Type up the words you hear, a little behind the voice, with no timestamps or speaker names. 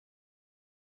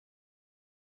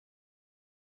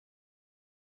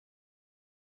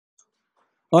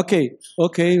Okay,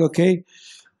 okay.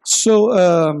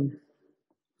 So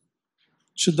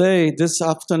today, this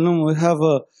afternoon, we have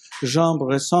Jean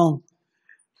Bresson,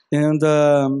 and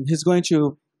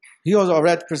he was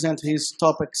already present his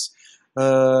topics,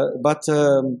 but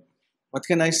what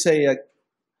can I say?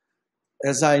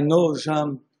 As I know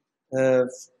Jean uh,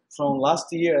 from last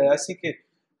year, I think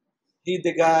he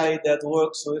the guy that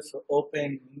works with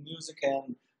open music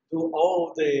and do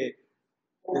all the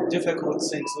difficult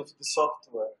things with the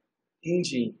software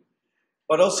engine.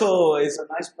 But also is a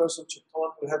nice person to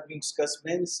talk. We have been discussed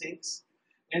many things.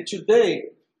 And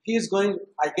today, he's going,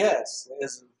 I guess,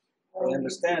 as I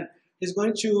understand, he's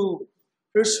going to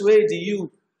persuade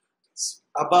you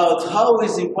about how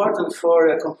it's important for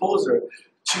a composer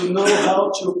to know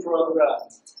how to program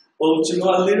or to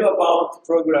know a little about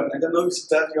programming. I don't know if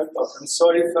that's your thought. I'm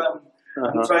sorry if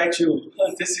I'm trying to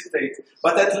anticipate,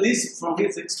 but at least from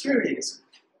his experience,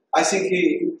 I think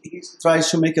he tries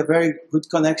to make a very good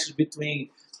connection between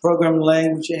programming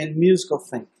language and musical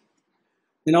thing.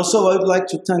 And also, I would like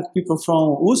to thank people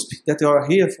from USP that are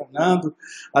here, Fernando,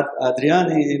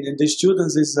 Adriane, and the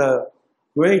students. It's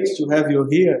great to have you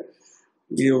here.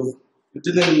 You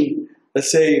didn't,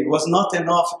 let's say, it was not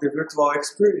enough the virtual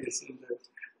experience. And the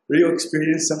real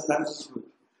experience sometimes is good.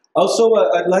 Also,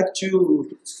 I'd like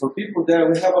to, for people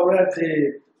there, we have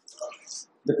already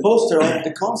the poster of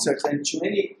the concert on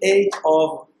 28th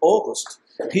of August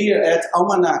here at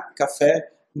Almanac Café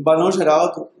in Balão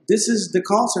Geraldo. This is the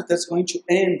concert that's going to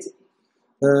end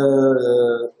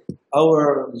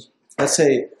our, let's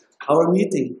say, our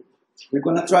meeting. We're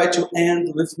going to try to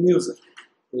end with music.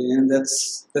 And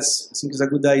that's I think is a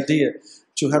good idea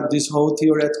to have this whole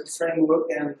theoretical framework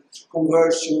and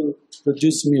converge to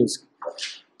produce music.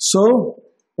 So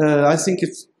I think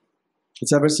it's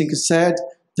everything is said.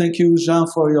 Thank you, Jean,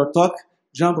 for your talk.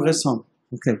 Jean Bresson.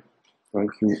 Okay.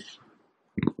 Thank you.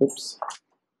 Oops.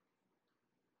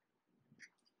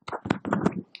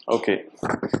 Okay.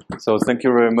 So thank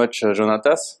you very much,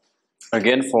 Jonatas,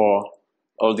 again for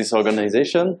all this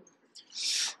organization.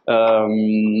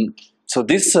 So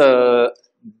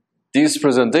this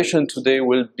presentation today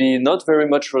will be not very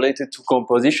much related to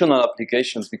compositional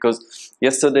applications, because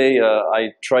yesterday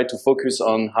I tried to focus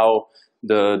on how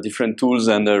the different tools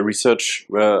and the research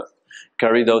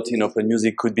carried out in open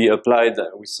music could be applied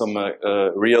with some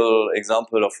real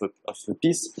example of a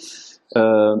piece.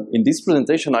 In this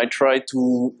presentation, I try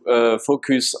to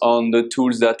focus on the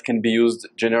tools that can be used,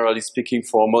 generally speaking,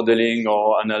 for modeling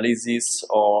or analysis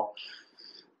or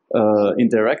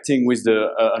interacting with the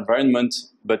environment,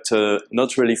 but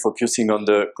not really focusing on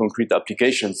the concrete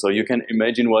application. So you can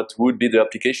imagine what would be the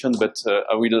application, but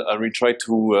I will try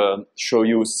to show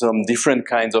you some different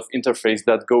kinds of interface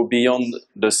that go beyond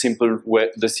the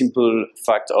simple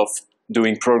fact of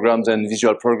doing programs and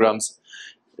visual programs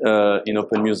in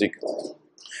open music.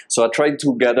 So I tried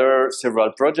to gather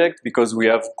several projects because we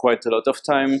have quite a lot of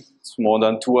time. It's more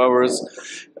than 2 hours,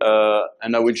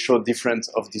 and I will show different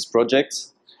of these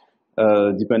projects.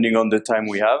 Depending on the time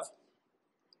we have,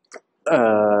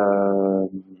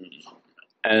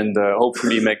 and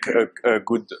hopefully make a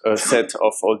good set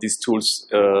of all these tools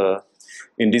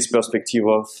in this perspective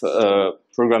of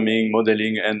programming,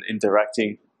 modeling, and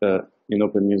interacting in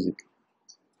open music.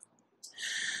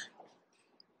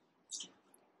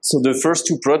 So the first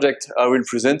two projects I will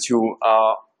present you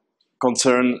are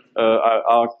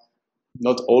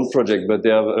not old projects, but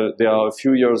they are a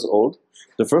few years old.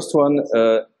 The first one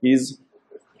is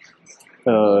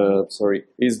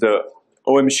the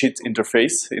OM Sheet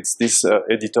interface. It's this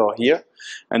editor here,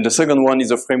 and the second one is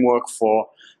a framework for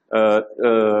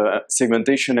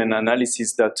segmentation and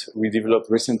analysis that we developed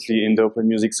recently in the Open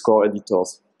Music Score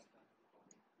editors.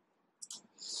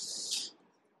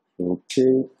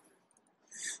 Okay,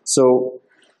 so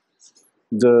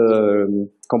the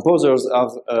composers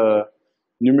have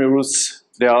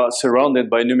they are surrounded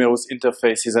by numerous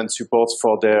interfaces and supports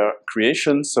for their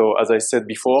creation. So as I said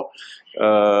before,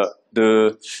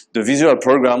 the visual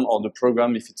program, or the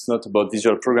program, if it's not about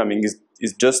visual programming,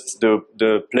 is just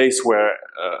the place where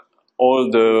all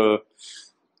the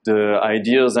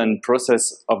ideas and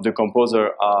process of the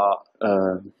composer are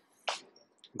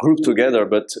grouped together.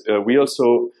 But we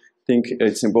also think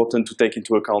it's important to take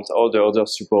into account all the other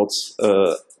supports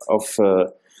of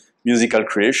musical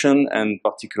creation, and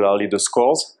particularly the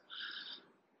scores.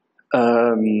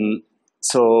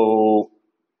 So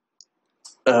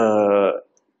the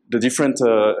different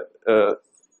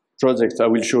projects I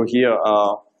will show here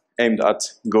are aimed at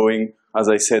going, as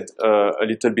I said, a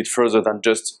little bit further than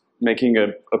just making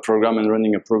a program and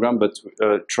running a program, but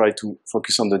try to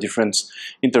focus on the different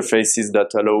interfaces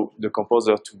that allow the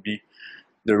composer to be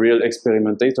the real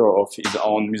experimentator of his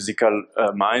own musical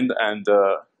mind and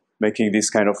making this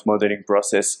kind of modeling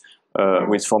process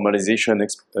with formalization,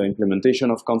 implementation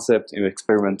of concept,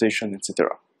 experimentation,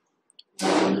 etc.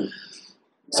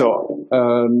 So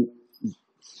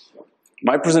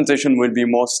my presentation will be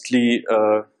mostly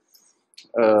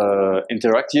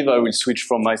interactive. I will switch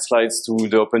from my slides to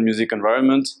the open music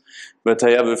environment, but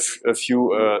I have a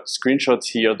few screenshots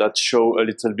here that show a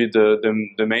little bit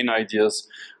the main ideas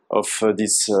of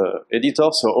this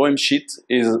editor. So OMSheet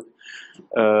is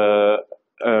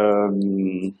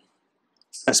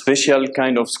a special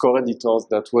kind of score editor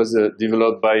that was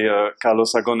developed by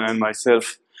Carlos Agona and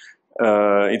myself.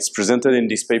 It's presented in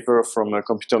this paper from a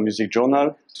Computer Music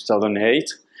Journal, 2008.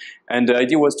 And the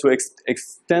idea was to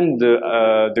extend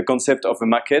the concept of a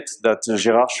maquette that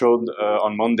Gérard showed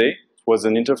on Monday. It was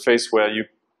an interface where you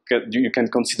can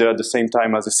consider at the same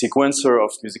time as a sequencer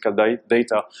of musical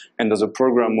data and as a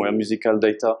program where musical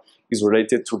data is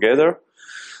related together.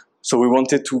 So we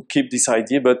wanted to keep this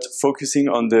idea, but focusing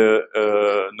on the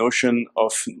notion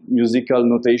of musical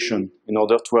notation in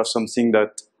order to have something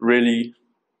that really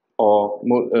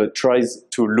tries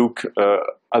to look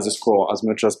as a score as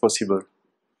much as possible.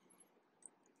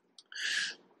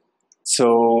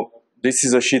 So this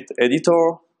is a sheet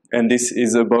editor, and this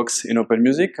is a box in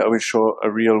OpenMusic. I will show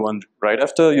a real one right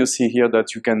after. You see here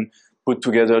that you can put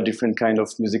together different kind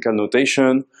of musical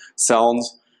notation,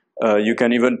 sounds. You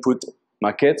can even put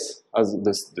maquettes,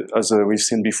 as we've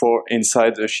seen before,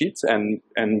 inside a sheet and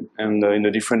in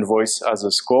a different voice as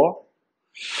a score.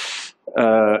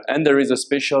 And there is a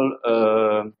special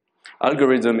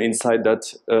algorithm inside that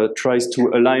tries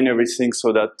to align everything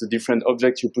so that the different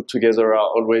objects you put together are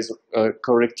always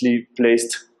correctly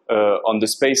placed on the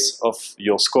space of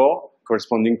your score,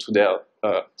 corresponding to their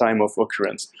time of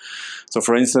occurrence. So,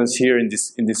 for instance, here in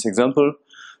this example,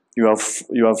 you have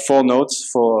 4 notes,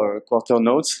 4 quarter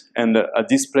notes, and at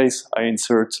this place I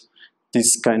insert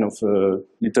this kind of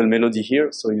little melody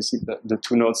here. So you see that the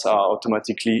 2 notes are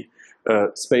automatically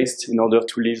spaced in order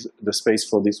to leave the space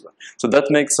for this one. So that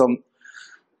makes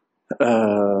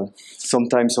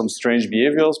sometimes some strange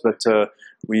behaviors, but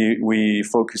we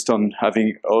focused on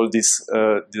having all this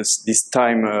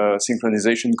time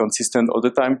synchronization consistent all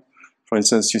the time. For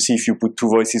instance, you see if you put 2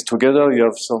 voices together, you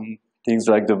have some things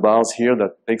like the bars here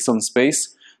that take some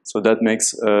space. So that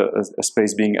makes a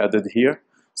space being added here.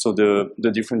 So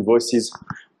the different voices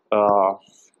are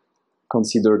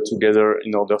considered together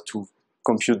in order to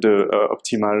compute the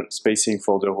optimal spacing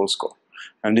for the whole score.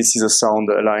 And this is a sound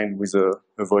aligned with a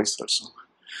voice also.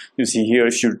 You see here,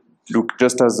 if you look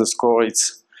just as the score,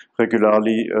 it's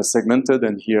regularly segmented,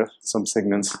 and here some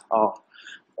segments are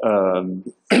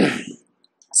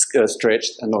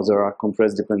stretched and others are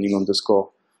compressed depending on the score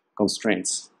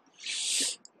constraints.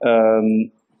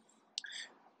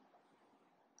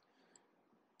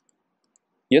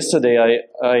 Yesterday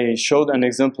I showed an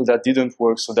example that didn't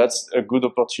work, so that's a good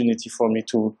opportunity for me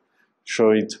to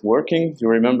show it working. You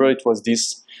remember it was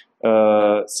this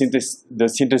the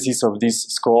synthesis of this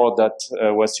score that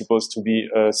was supposed to be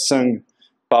a sung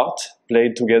part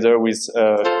played together with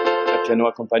a piano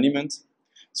accompaniment.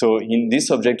 So in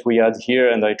this object we had here,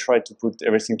 and I tried to put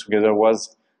everything together,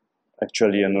 was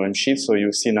actually an OMSheet. So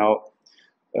you see now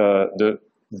the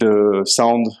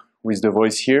sound with the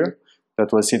voice here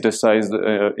that was synthesized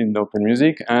in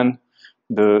OpenMusic, and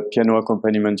the piano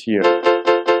accompaniment here.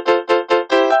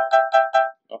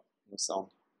 Oh, no sound.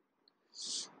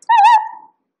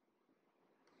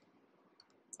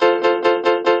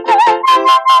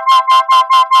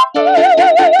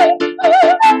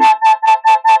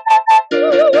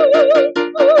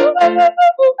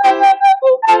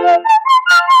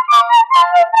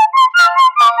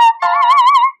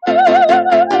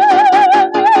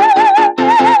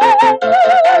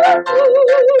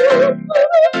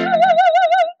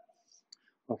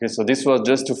 Okay, so this was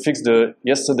just to fix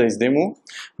yesterday's demo,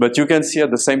 but you can see at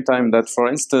the same time that, for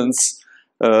instance,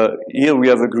 here we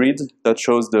have a grid that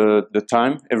shows the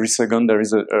time. Every second there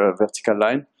is a vertical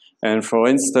line. And for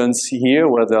instance, here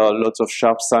where there are lots of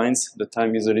sharp signs, the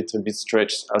time is a little bit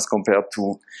stretched as compared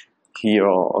to here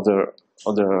or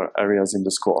other areas in the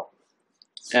score.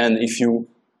 And if you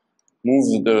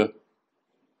move the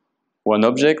one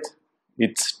object,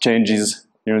 it changes.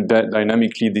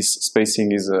 Dynamically, this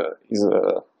spacing is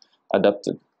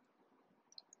adapted.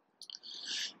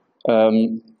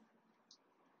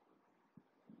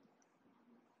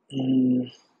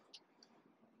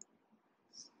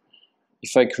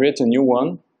 If I create a new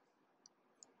one,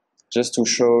 just to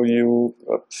show you,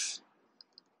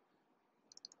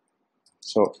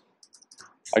 so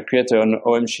I create an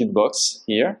OMSheet box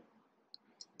here.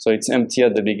 So it's empty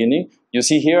at the beginning, you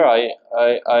see here,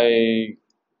 I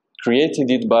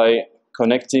created it by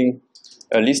connecting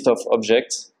a list of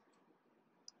objects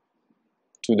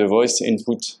to the voice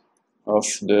input of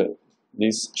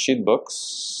this sheet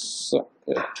box.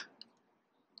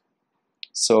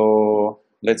 So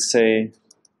let's say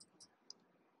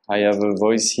I have a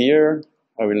voice here.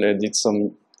 I will edit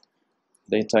some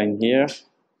data in here.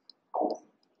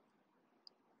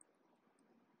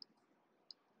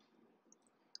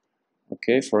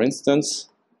 Okay, for instance,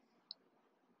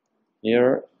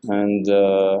 here, and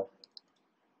okay,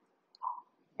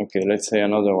 let's say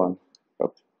another one.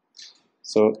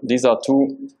 So these are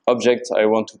two objects I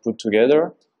want to put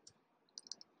together.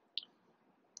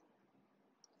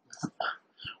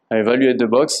 I evaluate the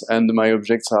box and my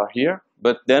objects are here,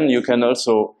 but then you can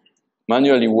also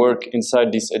manually work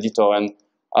inside this editor and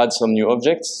add some new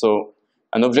objects. So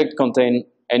an object contains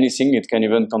anything, it can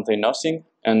even contain nothing,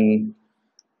 and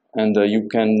you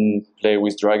can play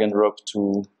with drag and drop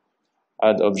to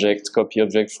add object, copy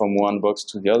object from one box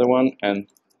to the other one, and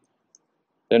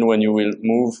then when you will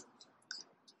move,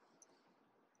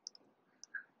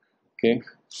 okay,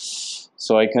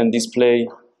 so I can display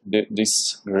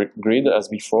this grid as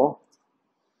before,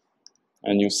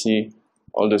 and you see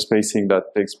all the spacing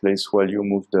that takes place while you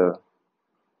move the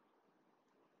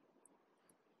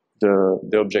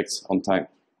objects on time.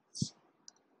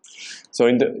 So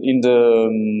an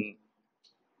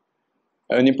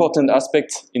important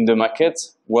aspect in the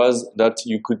maquette was that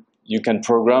you can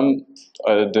program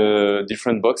the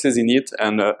different boxes in it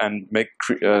and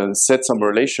set some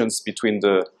relations between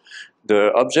the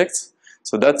objects.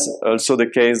 So that's also the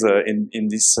case in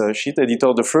this sheet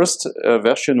editor. The first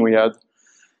version we had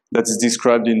that is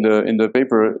described in the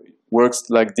paper works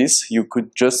like this. You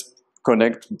could just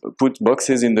put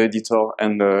boxes in the editor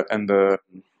and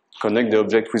connect the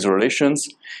object with relations.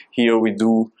 Here we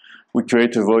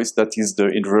create a voice that is the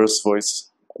inverse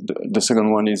voice. The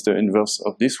second one is the inverse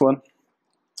of this one.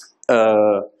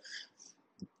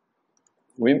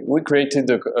 We created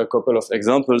a couple of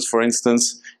examples. For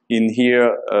instance, in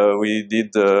here we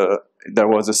did there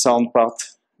was a sound part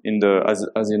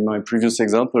as in my previous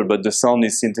example, but the sound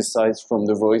is synthesized from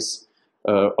the voice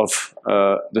of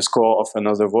the score of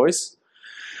another voice.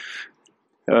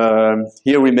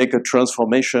 Here we make a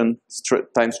transformation,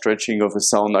 time stretching of a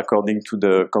sound according to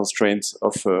the constraints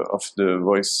of the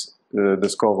voice, the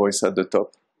score voice at the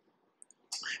top.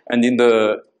 And in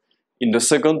the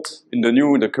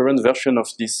current version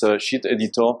of this sheet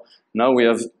editor, now we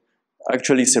have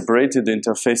actually separated the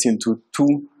interface into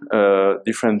two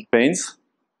different panes,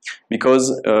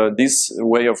 because this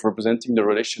way of representing the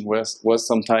relation was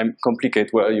sometimes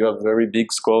complicated, where you have very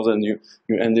big scores and you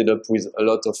ended up with a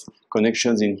lot of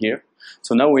connections in here.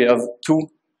 So now we have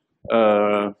two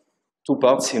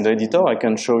parts in the editor. I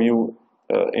can show you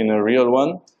in a real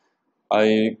one.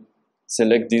 I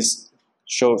select this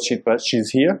show sheet patches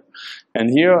here,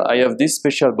 and here I have this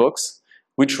special box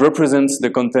which represents the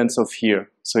contents of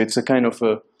here. So it's a kind of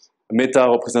a meta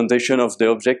representation of the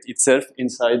object itself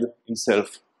inside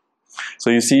itself. So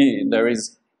you see there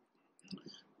is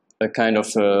a kind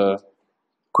of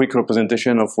quick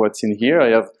representation of what's in here. I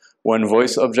have one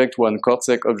voice object, one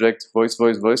chord-sec object, voice,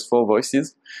 voice, voice, 4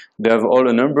 voices. They have all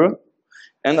a number,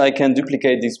 and I can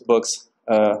duplicate this box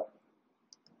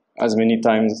as many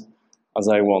times as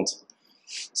I want.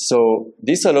 So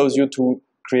this allows you to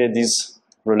create these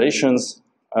relations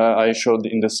I showed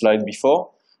in the slide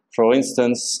before. For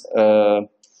instance,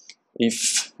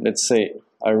 if, let's say,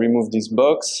 I remove this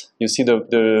box, you see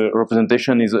the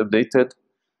representation is updated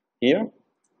here.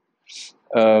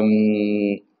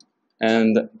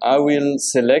 And I will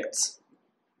select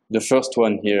the first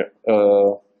one here.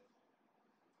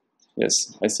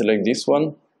 Yes, I select this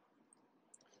one.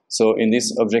 So in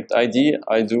this object ID,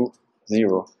 I do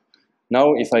 0.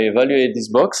 Now, if I evaluate this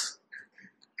box,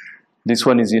 this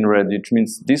one is in red, which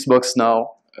means this box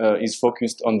now is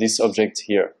focused on this object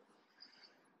here.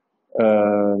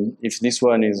 If this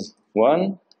one is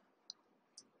 1,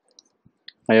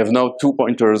 I have now 2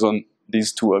 pointers on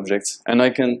these two objects, and I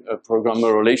can program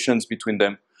relations between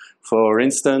them. For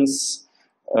instance,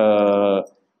 I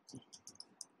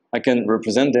can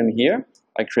represent them here.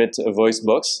 I create a voice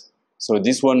box. So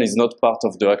this one is not part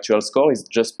of the actual score, it's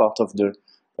just part of the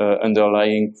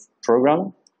underlying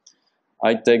program.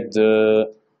 I take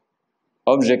the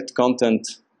object content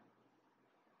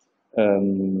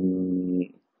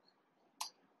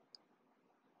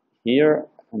here,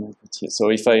 and I put here.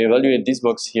 So if I evaluate this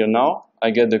box here now,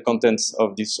 I get the contents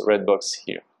of this red box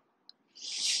here.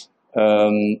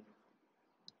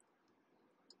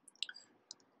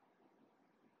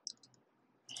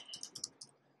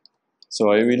 So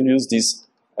I will use this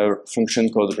a function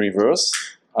called reverse.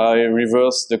 I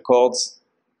reverse the chords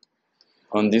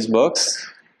on this box,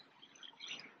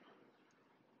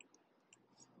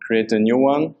 create a new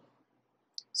one.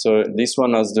 So this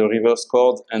one has the reverse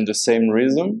chord and the same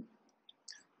rhythm.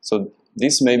 So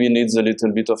this maybe needs a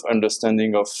little bit of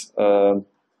understanding of how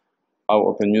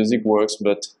open music works,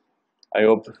 but I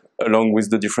hope along with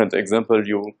the different example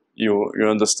you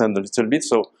understand a little bit.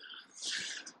 So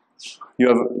you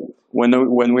have,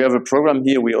 when we have a program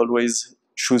here, we always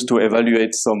choose to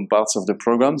evaluate some parts of the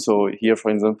program. So here,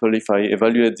 for example, if I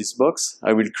evaluate this box,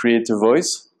 I will create a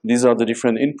voice. These are the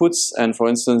different inputs, and for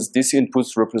instance, these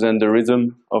inputs represent the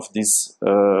rhythm of this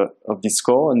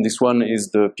score, and this one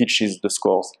is the pitches, the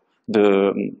scores,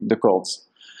 the chords.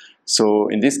 So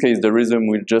in this case, the rhythm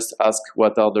will just ask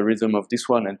what are the rhythm of this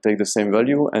one and take the same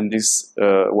value, and this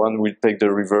one will take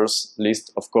the reverse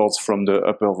list of chords from the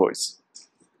upper voice.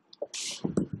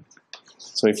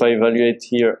 So if I evaluate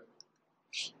here,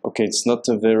 okay, it's not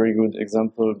a very good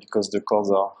example because the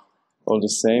chords are all the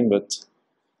same, but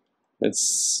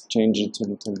let's change it a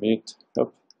little bit.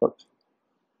 Up, up.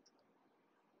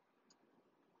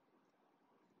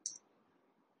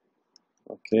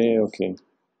 Okay, okay.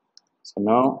 So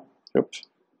now, yep.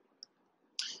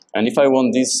 And if I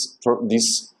want this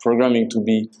programming to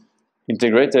be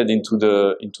integrated into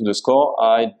the score,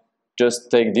 I just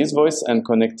take this voice and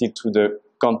connect it to the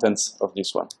contents of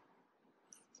this one.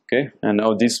 Okay, and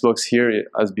now this box here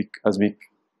has been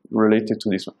related to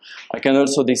this one. I can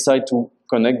also decide to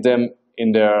connect them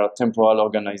in their temporal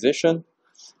organization.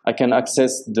 I can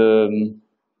access the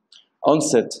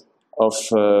onset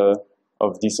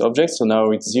of this object, so now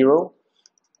it's 0,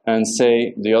 and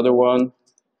say the other one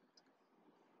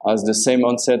has the same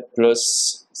onset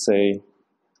plus, say,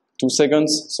 2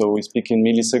 seconds, so we speak in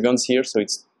milliseconds here, so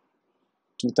it's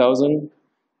 2000,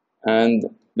 and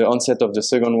the onset of the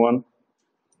second one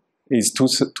is 2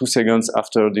 seconds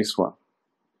after this one.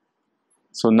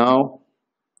 So now,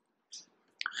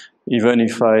 even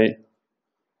if I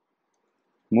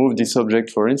move this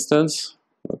object, for instance,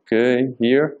 okay,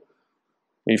 here,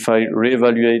 if I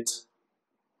reevaluate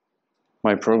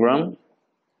my program,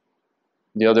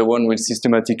 the other one will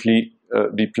systematically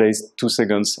be placed 2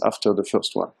 seconds after the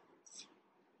first one.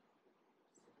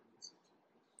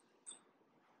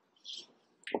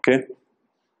 Okay?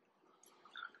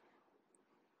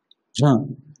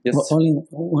 John, yes. Only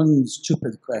one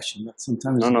stupid question, but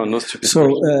sometimes... No stupid so,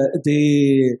 question.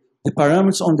 The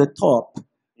parameters on the top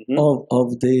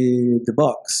of the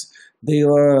box, they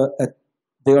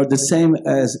are the same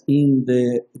as in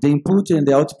the input and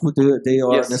the output, they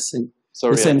are yes. the same.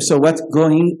 Sorry, the same. So what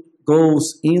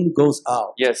goes in, goes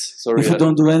out. Yes, sorry. If you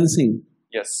don't do anything.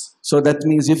 Yes. So that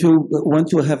means if you want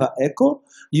to have an echo,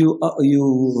 you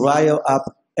rile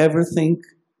up everything,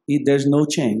 there's no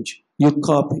change. You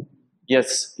copy.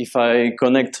 Yes, if I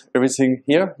connect everything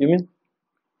here, you mean?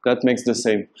 That makes the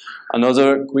same.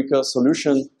 Another quicker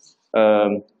solution,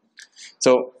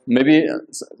 so maybe,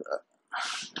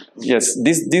 yes,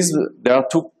 there are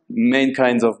two main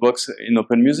kinds of boxes in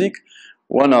open music.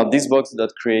 One are these boxes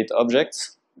that create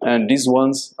objects, and these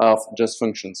ones are just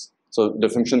functions. So the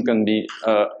function can be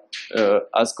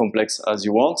as complex as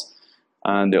you want,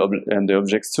 and the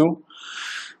objects too.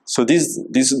 So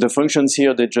the functions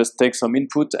here, they just take some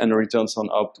input and return some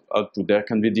output. There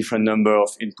can be different number of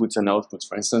inputs and outputs.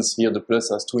 For instance, here the plus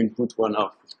has 2 input, 1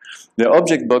 output. The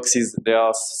object boxes, there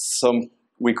are some,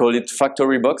 we call it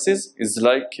factory boxes. It's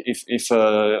like if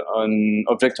an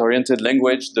object-oriented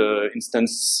language, the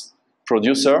instance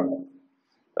producer,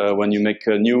 when you make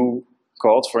a new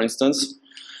chord, for instance,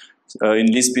 in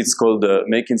Lisp, it's called the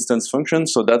make instance function.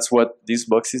 So that's what these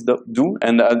boxes do.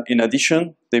 And in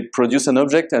addition, they produce an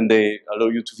object and they allow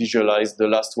you to visualize the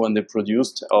last one they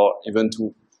produced, or even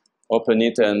to open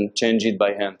it and change it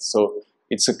by hand. So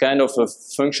it's a kind of a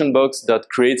function box that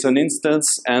creates an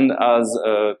instance and has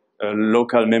a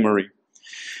local memory.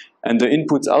 And the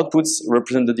inputs, outputs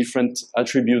represent the different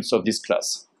attributes of this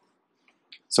class.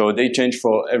 So they change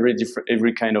for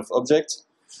every kind of object.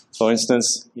 For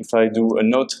instance, if I do a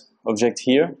note object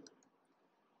here,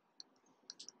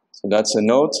 so that's a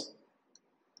note.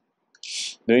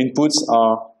 The inputs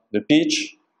are the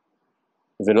pitch,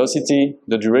 the velocity,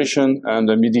 the duration, and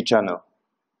the MIDI channel.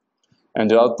 And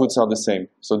the outputs are the same.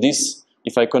 So this,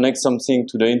 if I connect something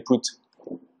to the input,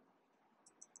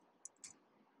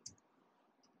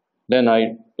 then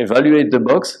I evaluate the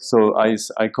box. So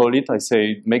I call it, I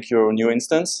say, make your new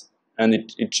instance, and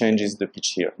it changes the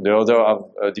pitch here. The other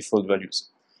have default values.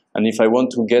 And if I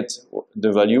want to get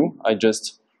the value, I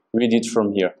just read it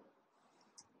from here.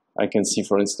 I can see,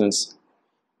 for instance,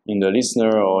 in the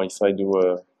listener, or if I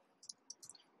do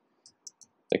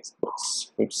text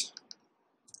box. Oops.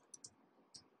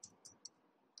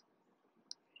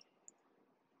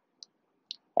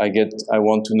 I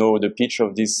want to know the pitch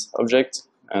of this object,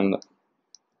 and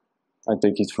I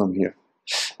take it from here.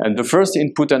 And the first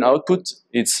input and output,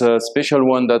 it's a special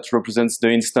one that represents the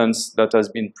instance that has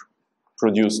been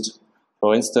produced.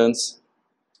 For instance,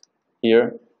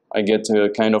 here I get a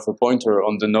kind of a pointer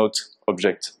on the node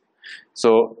object.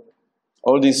 So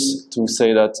all this to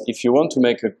say that if you want to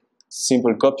make a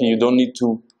simple copy, you don't need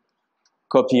to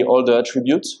copy all the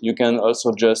attributes. You can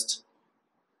also just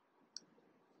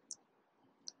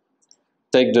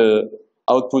take the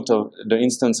output of the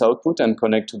instance output and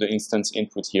connect to the instance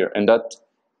input here, and that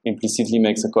implicitly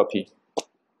makes a copy.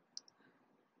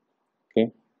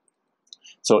 Okay.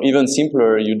 So even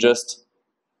simpler, you just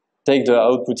take the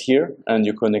output here and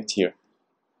you connect here,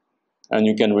 and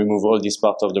you can remove all this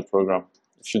part of the program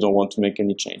if you don't want to make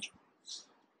any change.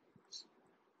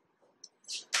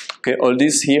 Okay, all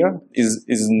this here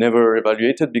is never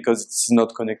evaluated because it's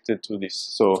not connected to this.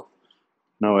 So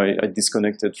now I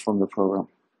disconnected from the program.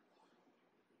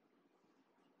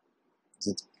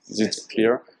 Is it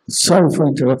clear? Sorry for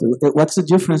interrupting. What's the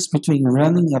difference between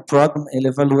running a program and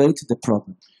evaluate the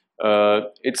program?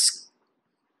 It's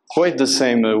quite the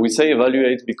same. We say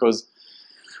evaluate because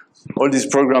all these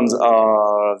programs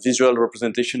are visual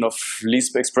representation of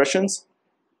Lisp expressions.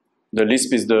 The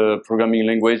Lisp is the programming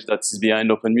language that's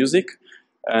behind OpenMusic,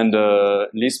 and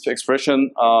Lisp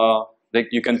expression are like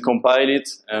you can compile it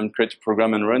and create a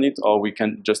program and run it, or we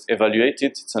can just evaluate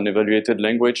it. It's an evaluated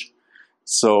language.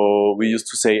 So we used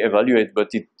to say evaluate,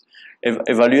 but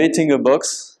evaluating a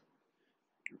box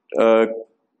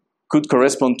could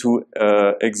correspond to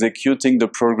executing the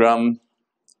program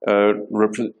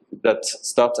that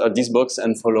starts at this box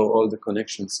and follow all the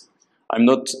connections. I'm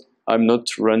not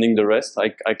running the rest.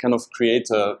 I kind of create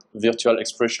a virtual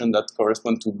expression that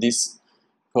corresponds to this,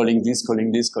 calling this,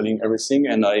 calling this, calling everything,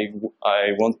 and I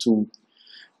want to.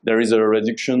 There is a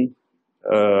reduction.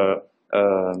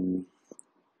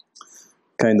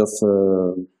 Kind of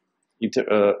how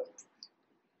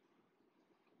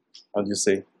do you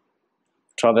say,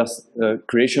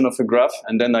 creation of a graph,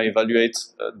 and then I evaluate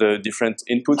the different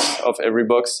inputs of every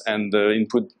box, and the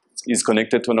input is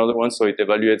connected to another one, so it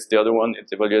evaluates the other one, it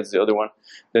evaluates the other one,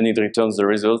 then it returns the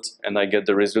result, and I get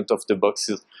the result of the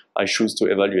boxes I choose to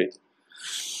evaluate.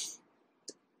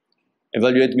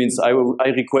 Evaluate means I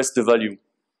request the value.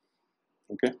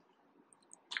 Okay.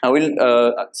 I will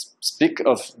speak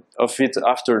of it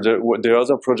after. The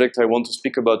other project I want to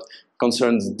speak about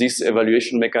concerns this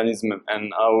evaluation mechanism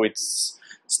and how it's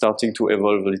starting to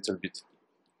evolve a little bit.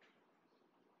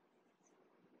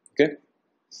 Okay?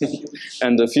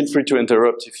 And feel free to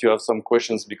interrupt if you have some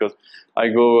questions, because I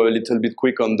go a little bit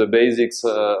quick on the basics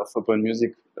of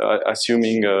OpenMusic,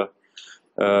 assuming you're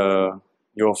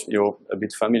a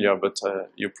bit familiar, but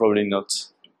you're probably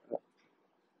not.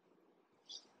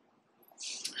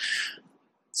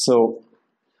 So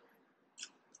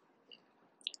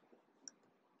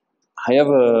I have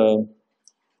a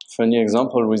funny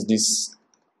example with this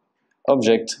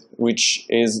object, which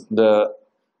is the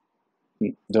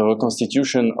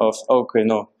reconstitution of, okay,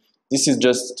 no, this is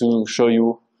just to show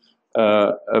you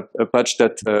a patch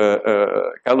that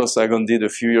Carlos Agon did a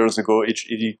few years ago.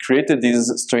 He created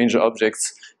these strange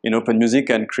objects in OpenMusic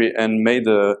and made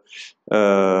a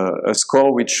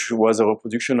score which was a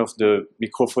reproduction of the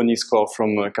microphony score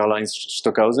from Karl-Heinz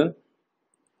Stockhausen.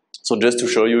 So just to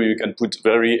show you, you can put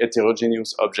very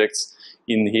heterogeneous objects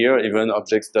in here, even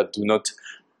objects that do not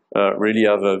really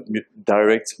have a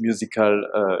direct musical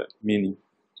meaning.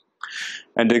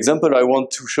 And the example I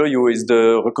want to show you is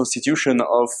the reconstitution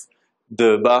of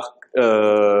the Bach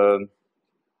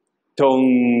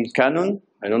tone canon.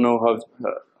 I don't know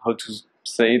how to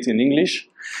say it in English.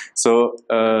 So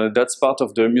that's part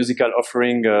of the musical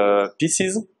offering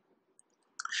pieces.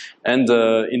 And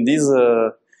in these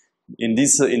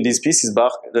pieces,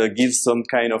 Bach gives some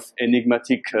kind of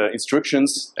enigmatic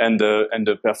instructions, and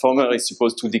the performer is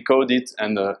supposed to decode it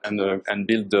and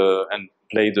build and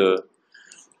play the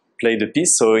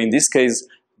piece. So in this case,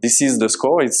 this is the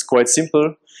score. It's quite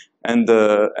simple, and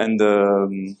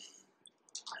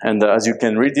as you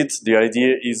can read it, the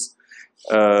idea is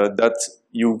that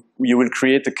you will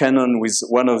create a canon with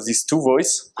one of these two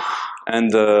voices,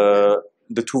 and the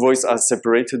two voices are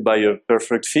separated by a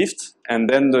perfect fifth, and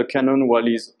then the canon, while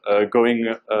is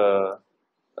going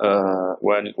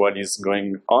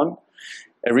on,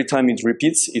 every time it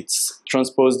repeats, it's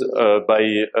transposed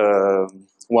by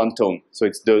one tone. So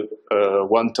it's the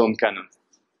one-tone canon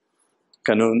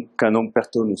per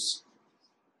tonus.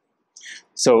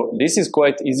 So this is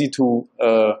quite easy to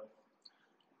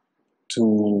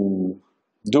to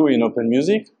do in Open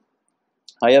Music,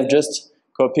 I have just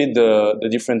copied the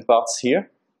different parts here.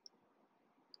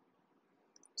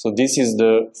 So this is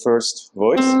the first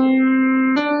voice.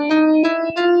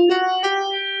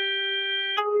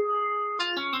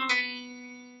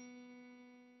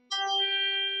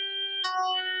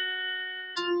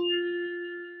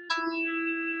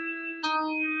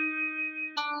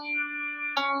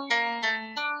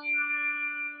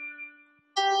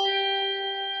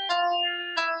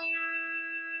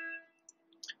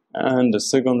 And the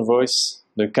second voice,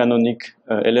 the canonic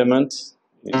element,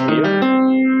 is here.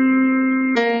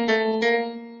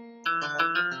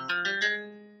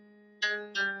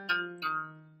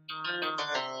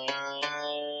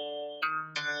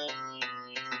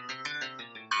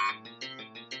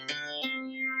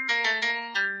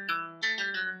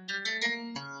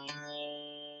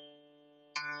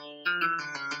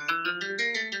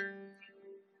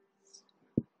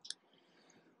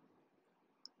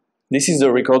 This is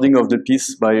the recording of the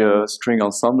piece by a string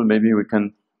ensemble. Maybe we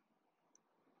can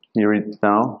hear it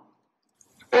now.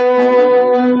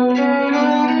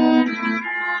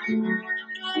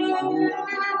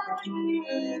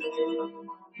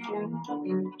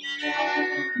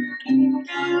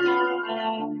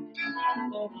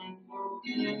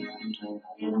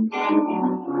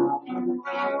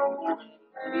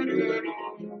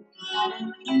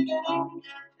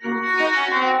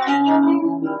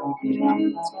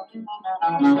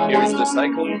 Here is the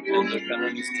cycle, and the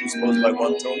canon is transposed by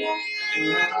one tone,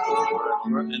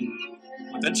 and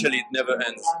potentially it never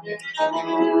ends. It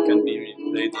can be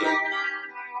replayed.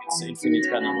 It's infinite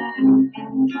canon.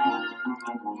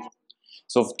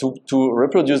 So to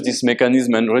reproduce this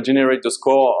mechanism and regenerate the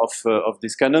score of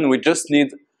this canon, we just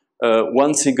need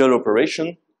one single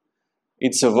operation.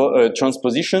 It's a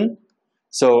transposition.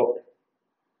 So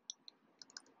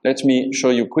let me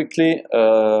show you quickly.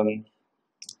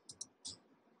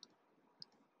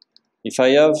 If I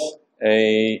have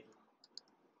a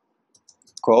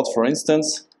chord, for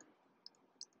instance,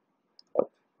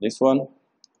 this one,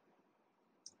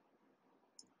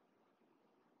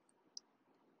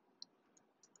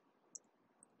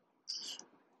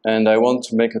 and I want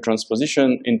to make a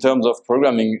transposition in terms of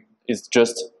programming, it's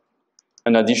just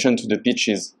an addition to the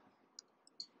pitches.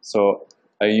 So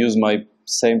I use my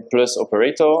same plus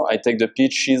operator. I take the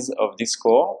pitches of this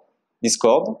chord.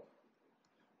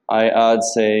 I add,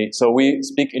 say, so we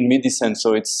speak in mid-descent,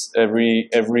 so it's every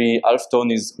half tone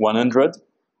is 100.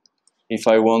 If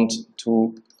I want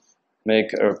to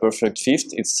make a perfect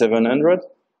fifth, it's 700.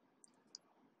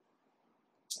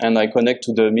 And I connect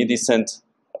to the mid-descent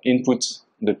input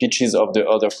the pitches of the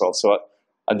other chord. So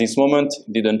at this moment,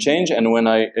 it didn't change. And when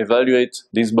I evaluate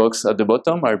this box at the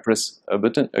bottom, I press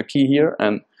a key here,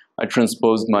 and I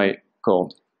transpose my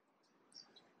chord.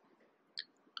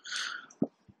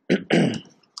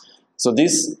 So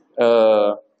this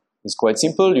is quite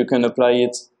simple. You can apply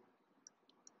it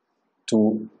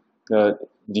to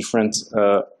different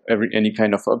any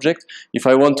kind of object. If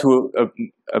I want to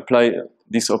apply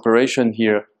this operation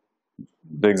here,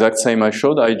 the exact same I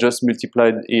showed, I just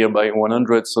multiplied here by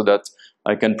 100 so that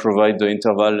I can provide the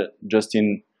interval just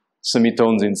in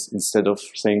semitones. Instead of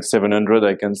saying 700,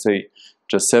 I can say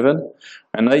just 7.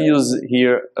 And I use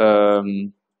here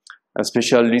a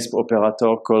special Lisp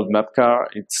operator called mapcar.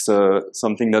 It's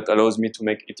something that allows me to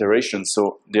make iterations.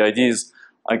 So the idea is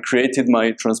I created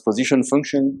my transposition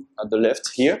function at the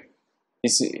left here.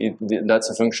 That's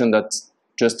a function that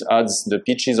just adds the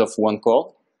pitches of one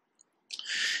chord.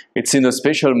 It's in a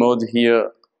special mode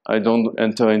here. I don't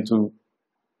enter into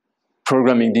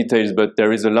programming details, but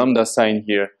there is a lambda sign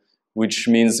here, which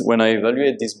means when I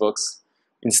evaluate this box,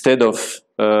 instead of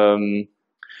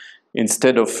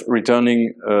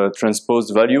returning a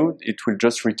transposed value, it will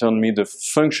just return me the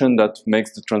function that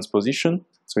makes the transposition.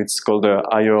 So it's called a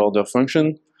higher order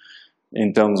function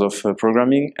in terms of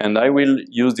programming. And I will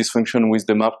use this function with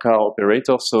the mapcar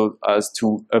operator so as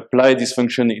to apply this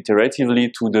function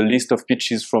iteratively to the list of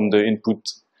pitches from the input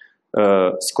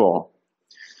score.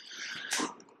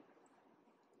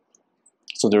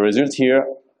 So the result here,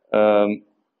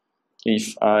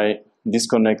 if I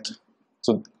disconnect,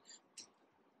 so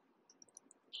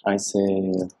I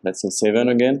say, let's say 7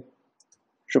 again.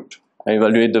 I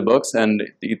evaluate the box and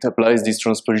it applies this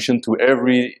transposition to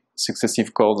every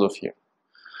successive chords of here.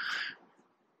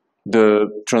 The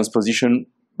transposition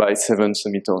by 7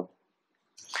 semitone.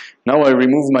 Now I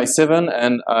remove my 7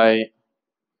 and I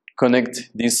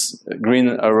connect this green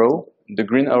arrow. The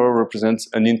green arrow represents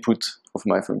an input of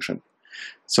my function.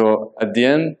 So at the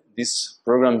end, this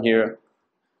program here,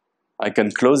 I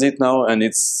can close it now, and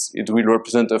it will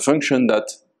represent a function that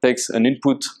takes an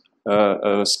input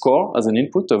a score as an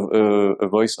input of a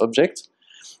voice object.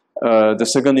 The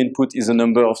second input is a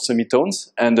number of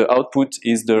semitones, and the output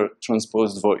is the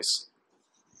transposed voice.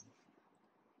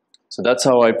 So that's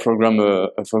how I program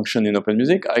a function in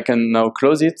OpenMusic. I can now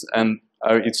close it, and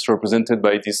it's represented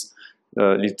by this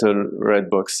little red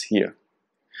box here.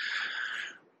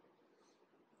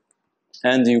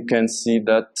 And you can see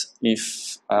that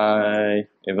if I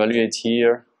evaluate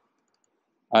here,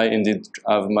 I indeed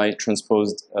have my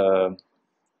transposed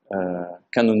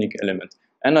canonic element.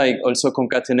 And I also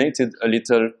concatenated a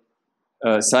little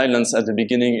silence at the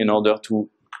beginning in order to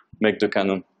make the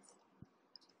canon.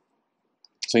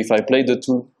 So if I play the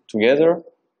two together,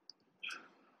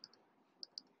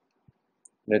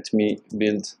 let me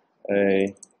build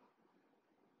an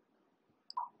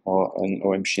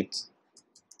OM sheet.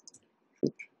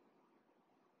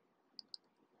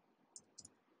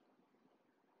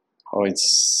 Oh,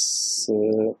 it's,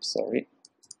 sorry.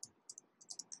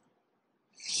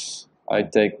 I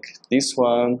take this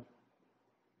one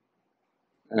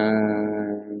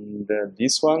and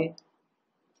this one.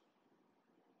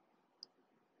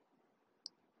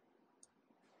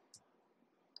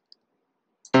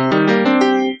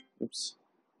 Oops.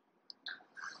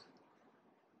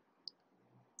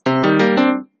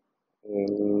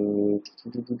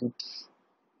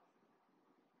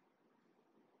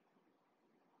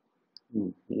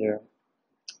 Here.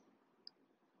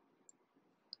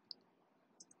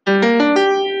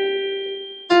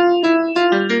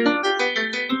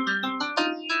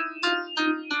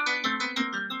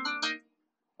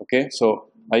 Okay, so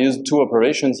I used two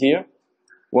operations here.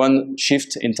 One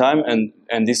shift in time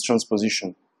and this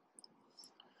transposition.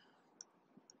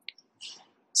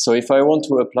 So if I want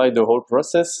to apply the whole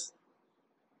process,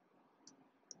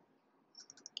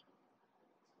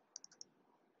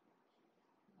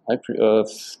 I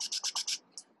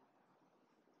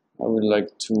would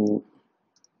like to,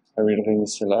 I will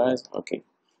reinitialize. Okay,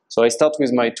 so I start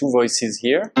with my two voices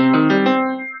here,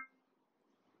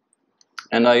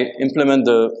 and I implement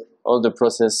all the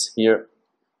process here,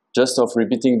 just of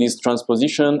repeating this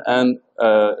transposition and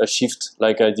a shift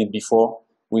like I did before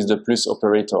with the plus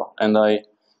operator, and I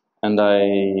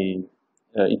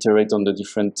iterate on the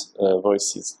different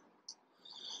voices.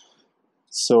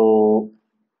 So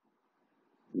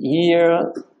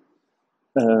here,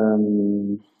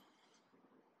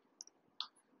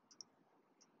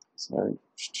 sorry,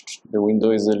 the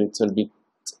window is a little bit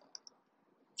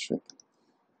tricky.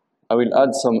 I will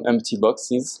add some empty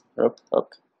boxes, up,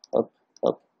 up, up,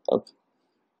 up, up,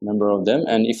 number of them.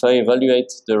 And if I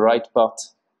evaluate the right part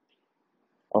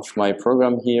of my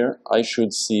program here, I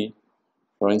should see,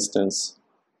 for instance,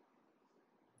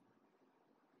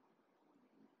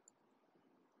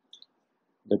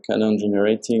 the canon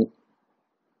generating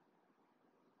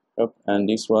up, and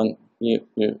this one here,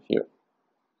 here, here.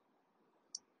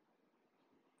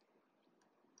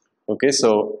 Okay,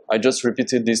 so I just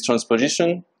repeated this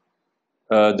transposition.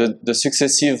 The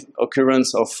successive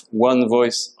occurrence of one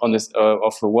voice on this,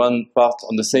 of one part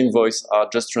on the same voice are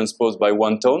just transposed by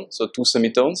one tone, so two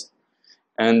semitones,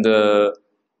 and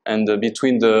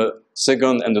between the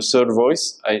second and the third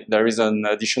voice, there is an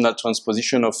additional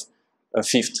transposition of a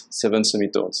fifth, 7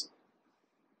 semitones.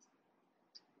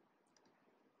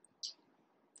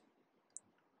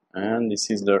 And this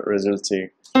is the resulting.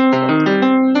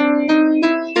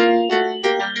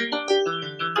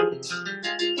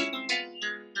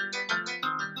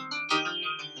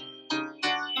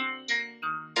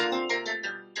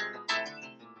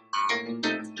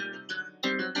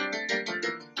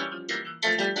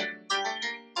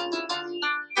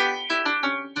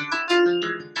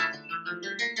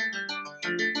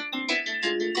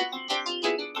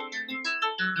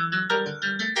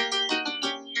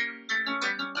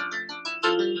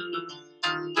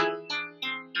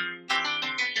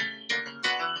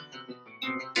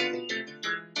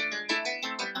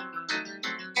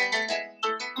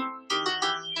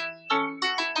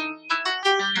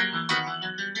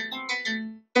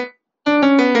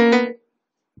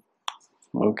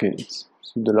 Okay,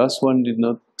 so the last one did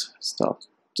not start.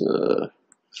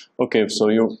 Okay, so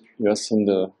you are seeing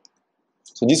the.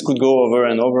 So this could go over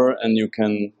and over, and you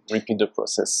can repeat the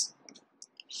process.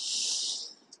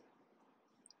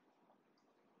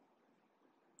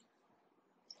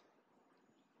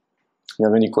 You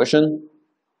have any question?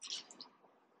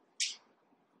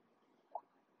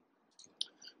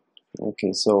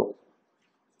 Okay, so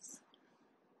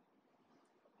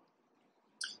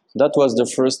that was the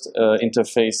first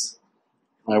interface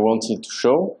I wanted to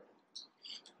show.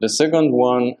 The second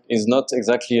one is not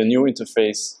exactly a new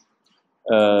interface.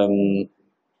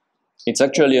 It's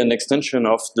actually an extension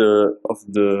of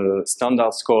the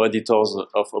standard score editors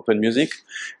of Open Music.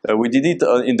 We did it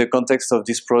in the context of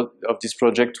this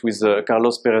project with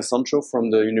Carlos Perez Sancho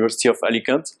from the University of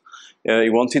Alicante.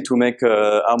 He wanted to make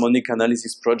a harmonic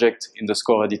analysis project in the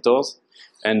score editors,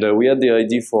 and we had the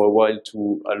idea for a while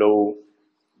to allow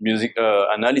music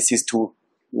analysis to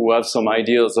have some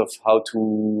ideas of how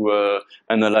to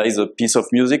analyze a piece of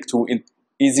music, to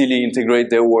easily integrate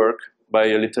their work by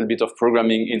a little bit of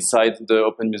programming inside the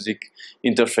Open Music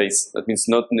interface. That means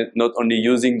not only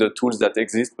using the tools that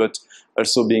exist, but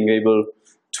also being able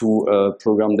to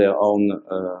program their own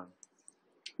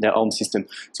system.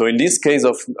 So in this case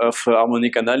of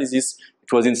harmonic analysis,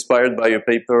 it was inspired by a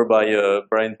paper by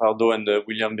Brian Pardo and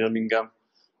William Birmingham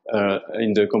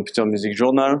in the Computer Music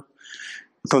Journal.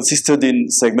 It consisted in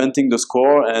segmenting the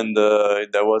score, and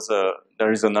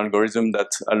there is an algorithm that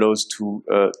allows to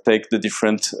take the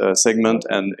different segment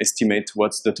and estimate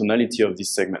what's the tonality of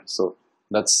this segment. So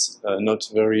that's not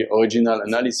very original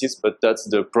analysis, but that's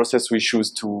the process we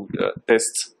choose to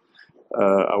test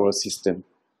our system.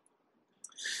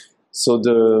 So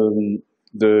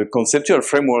the conceptual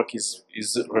framework is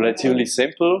relatively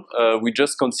simple. We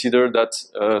just consider that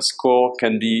score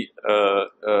can be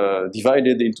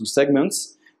divided into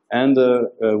segments, and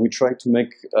we try to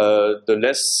make the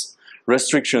less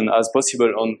restriction as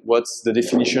possible on what's the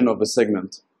definition of a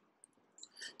segment.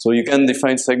 So you can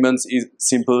define segments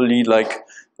simply like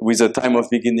with a time of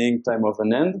beginning, time of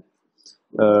an end.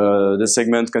 The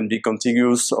segment can be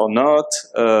contiguous or not.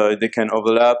 They can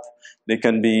overlap. They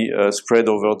can be spread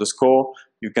over the score.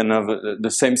 You can have the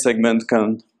same segment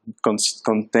can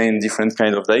contain different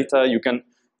kind of data. You can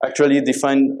actually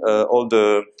define all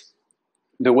the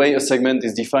way a segment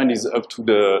is defined is up to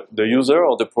the user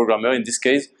or the programmer. In this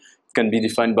case, it can be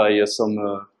defined by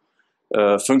some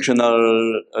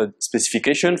functional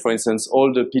specification. For instance,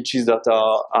 all the pitches that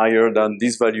are higher than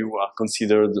this value are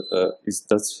considered.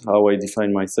 That's how I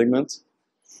define my segment.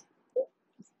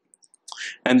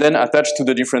 And then attached to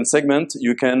the different segment,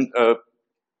 you can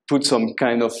put some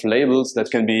kind of labels that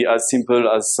can be as simple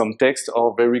as some text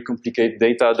or very complicated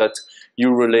data that you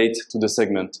relate to the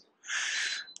segment.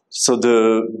 So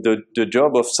the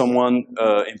job of someone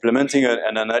implementing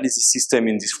an analysis system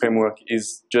in this framework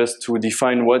is just to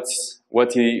define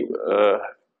what he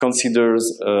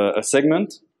considers a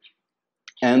segment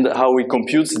and how he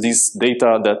computes this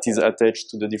data that is attached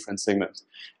to the different segments.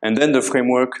 And then the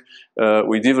framework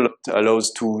we developed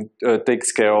allows to take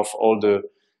care of all the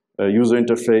user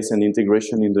interface and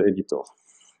integration in the editor.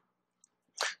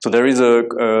 So there is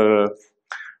a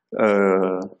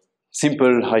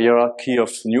simple hierarchy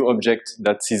of new object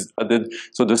that is added.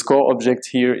 So the score object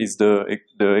here is the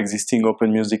existing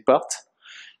Open Music part.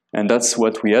 And that's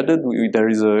what we added. There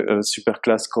is a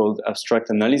superclass called abstract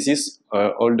analysis.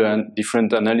 All the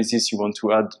different analysis you want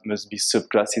to add must be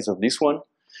subclasses of this one.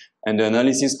 And the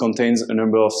analysis contains a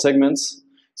number of segments.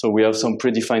 So we have some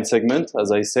predefined segments,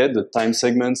 as I said, the time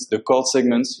segments, the chord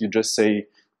segments. You just say,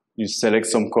 you select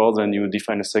some chords and you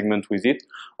define a segment with it.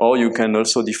 Or you can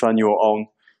also define your own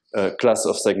class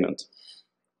of segment.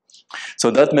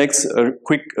 So that makes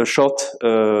a short,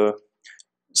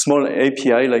 small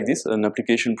API like this, an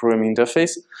application programming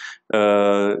interface,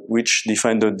 which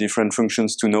define the different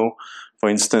functions to know. For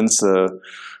instance,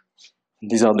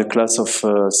 these are the class of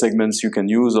segments you can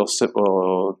use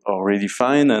or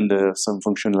redefine, and some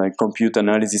function like compute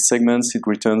analysis segments. It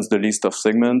returns the list of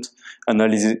segments.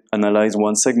 Analyze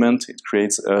one segment. It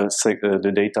creates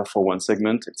the data for one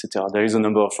segment, etc. There is a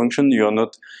number of functions.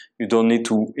 You don't need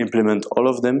to implement all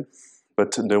of them,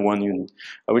 but the one you need.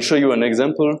 I will show you an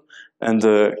example and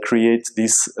create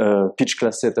this pitch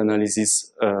class set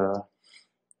analysis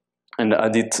and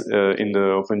add it in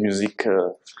the Open Music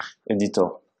editor.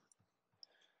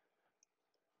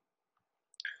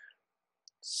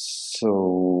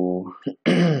 So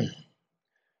I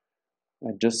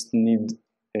just need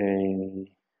a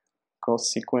chord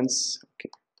sequence. Okay,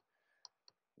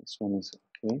 this one is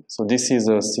okay. So this is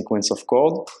a sequence of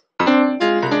chord.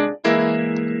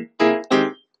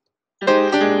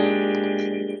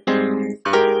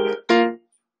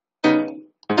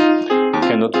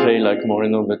 Cannot play like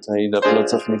Moreno, but I have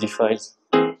lots of MIDI files.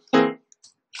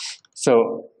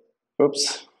 So,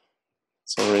 oops,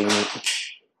 sorry.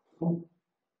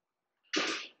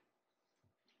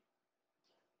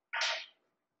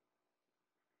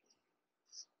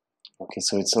 Okay,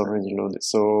 so it's already loaded.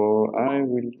 So I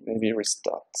will maybe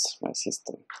restart my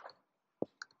system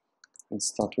and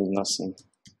start with nothing.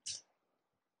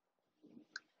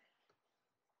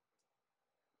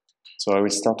 So I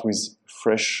will start with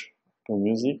fresh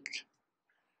music.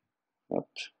 Up.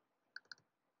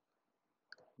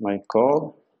 my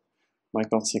chord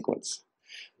sequence.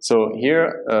 So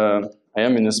here I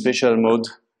am in a special mode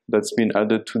that's been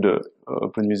added to the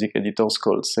Open Music editors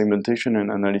called segmentation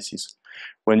and analysis.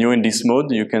 When you're in this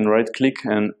mode, you can right-click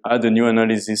and add a new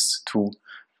analysis to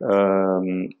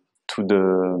the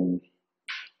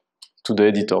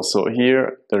editor. So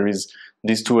here there is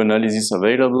these two analyses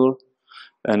available,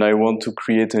 and I want to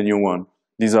create a new one.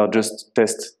 These are just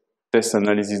test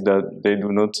analyses that they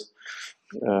do not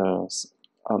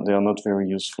they are not very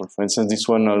useful. For instance, this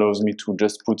one allows me to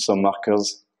just put some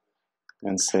markers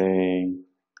and say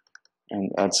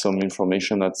and add some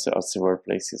information at several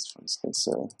places. For instance,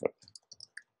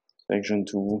 section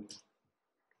 2.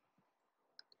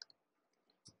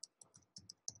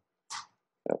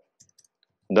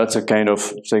 That's a kind of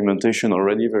segmentation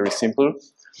already, very simple.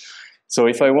 So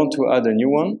if I want to add a new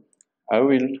one, I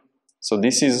will. So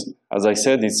this is, as I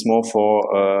said, it's more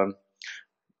for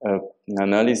an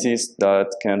analysis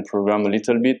that can program a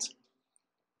little bit.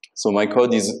 So my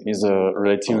code is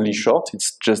relatively short.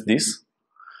 It's just this.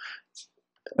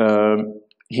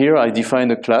 Here I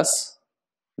define a class.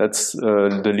 That's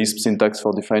the Lisp syntax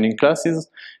for defining classes.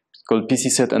 Called PC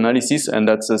set analysis, and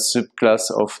that's a subclass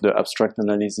of the abstract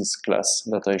analysis class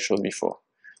that I showed before.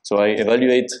 So I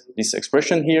evaluate this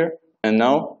expression here, and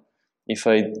now if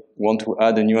I want to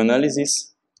add a new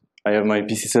analysis, I have my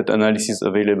PC set analysis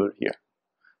available here.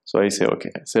 So I say,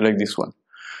 okay, select this one.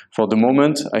 For the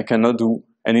moment, I cannot do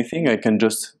anything. I can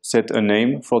just set a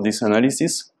name for this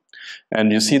analysis.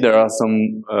 And you see there are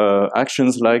some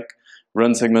actions like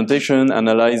run segmentation,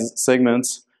 analyze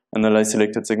segments, analyze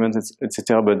selected segments,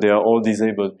 etc. But they are all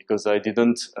disabled because I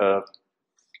didn't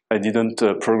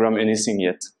program anything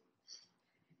yet.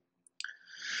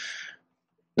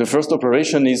 The first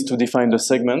operation is to define the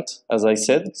segment, as I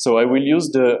said. So I will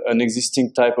use an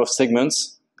existing type of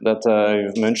segments that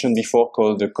I've mentioned before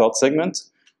called the chord segment.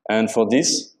 And for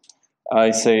this,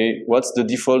 I say, what's the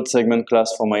default segment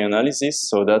class for my analysis?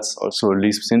 So that's also a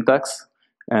Lisp syntax.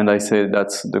 And I say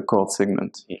that's the chord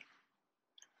segment here.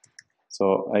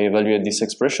 So I evaluate this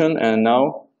expression, and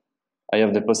now I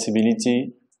have the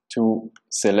possibility to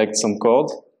select some chord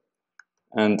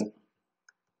and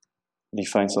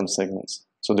define some segments.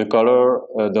 So the color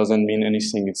doesn't mean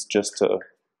anything. It's just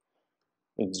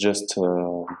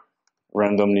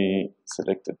randomly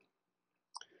selected.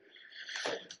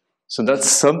 So that's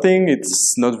something.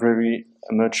 It's not very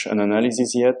much an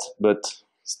analysis yet, but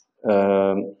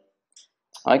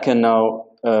I can now.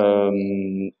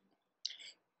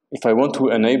 If I want to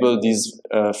enable these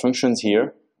functions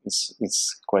here,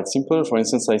 it's quite simple. For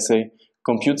instance, I say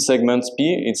compute segment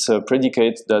P. It's a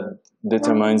predicate that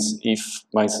determines if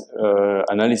my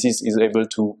analysis is able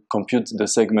to compute the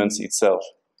segments itself.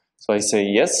 So I say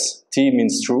yes. T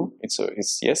means true.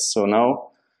 It's yes. So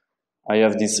now I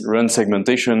have this run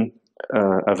segmentation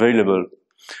available.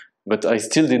 But I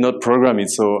still did not program it.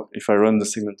 So if I run the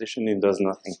segmentation, it does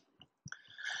nothing.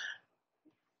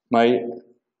 My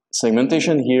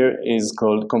segmentation here is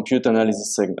called compute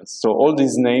analysis segments. So all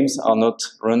these names are not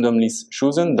randomly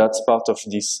chosen. That's part of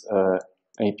this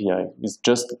API. It's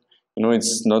just,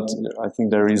 it's not, I think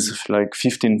there is like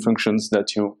 15 functions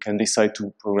that you can decide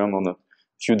to program or not.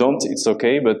 If you don't, it's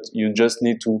okay, but you just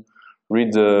need to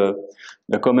read the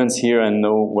comments here and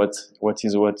know what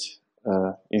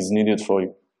is needed for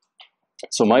you.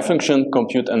 So my function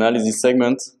compute analysis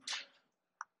segment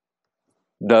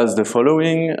does the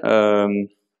following.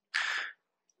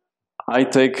 I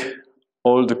take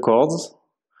all the chords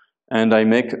and I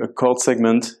make a chord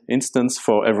segment instance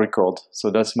for every chord.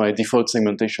 So that's my default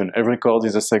segmentation. Every chord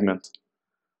is a segment.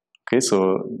 Okay,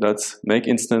 so that's make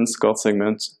instance chord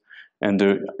segment, and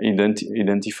the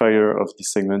identifier of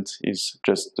this segment is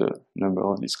just the number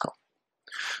of this chord.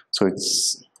 So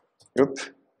it's,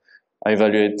 I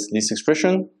evaluate this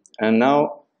expression, and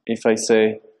now if I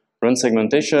say run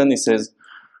segmentation, it says,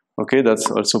 okay, that's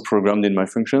also programmed in my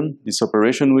function. This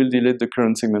operation will delete the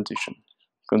current segmentation.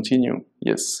 Continue.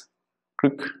 Yes.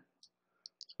 Click.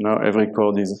 Now every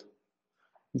chord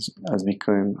has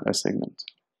become a segment.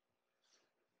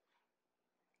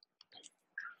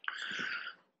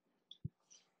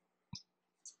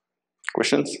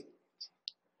 Questions?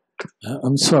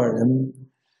 I'm sorry.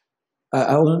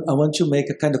 I want to make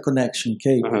a kind of connection,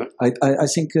 okay? I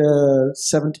think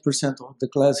 70% of the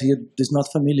class here is not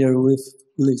familiar with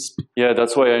Lisp. Yeah,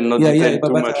 that's why I'm not detailing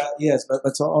too much. Yes, but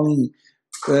only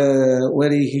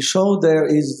what he showed there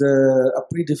is a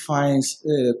predefined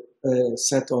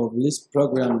set of Lisp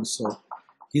programs. So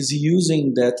he's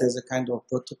using that as a kind of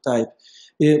prototype.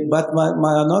 But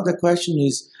my another question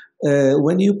is,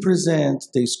 when you present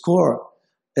the score,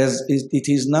 as it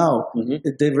is now,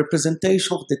 the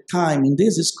representation of the time in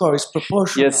this score is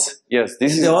proportional. Yes, yes.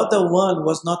 This is the other one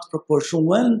was not proportional.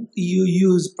 When you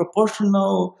use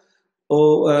proportional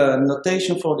or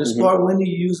notation for the score, when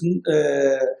you use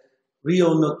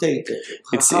real notated,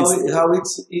 how it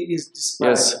is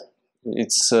described.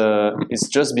 Yes, it's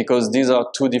just because these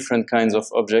are two different kinds of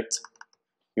objects.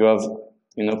 You have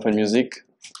in Open Music,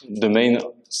 the main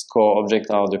score object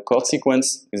are the chord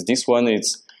sequence. Is this one?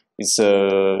 It's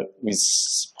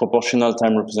with proportional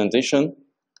time representation,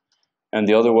 and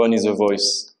the other one is a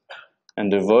voice.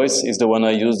 And the voice is the one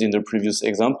I used in the previous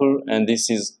example, and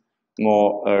this is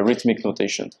more rhythmic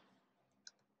notation.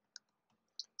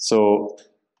 So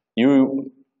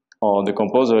you or the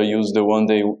composer use the one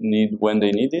they need when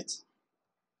they need it,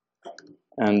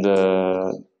 and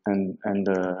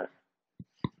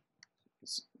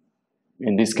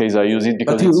in this case I use it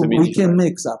because it's a MIDI. We can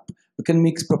mix up. We can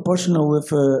mix proportional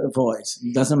with a voice.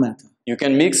 It doesn't matter. You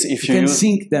can mix if you can use,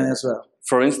 sync them as well.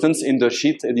 For instance, in the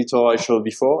sheet editor I showed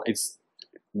before, it's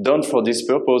done for this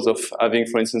purpose of having,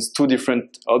 for instance, two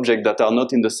different objects that are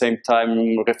not in the same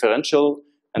time referential,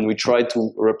 and we try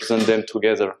to represent them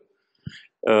together.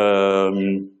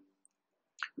 In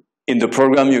the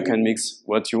program, you can mix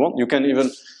what you want. You can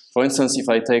even, for instance, if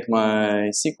I take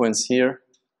my sequence here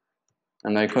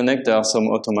and I connect, there are some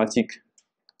automatic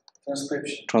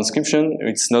transcription.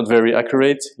 It's not very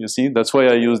accurate, you see. That's why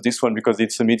I use this one, because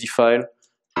it's a MIDI file.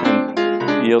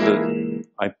 And here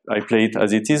I play it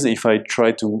as it is. If I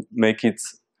try to make it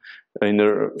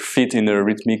fit in a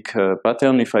rhythmic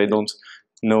pattern, if I don't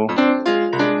know,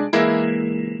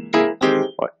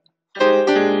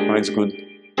 it's good.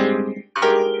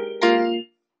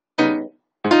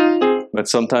 But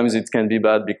sometimes it can be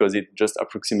bad because it just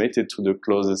approximated to the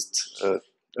closest.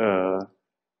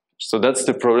 So that's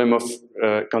the problem of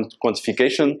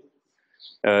quantification.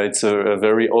 It's a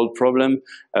very old problem.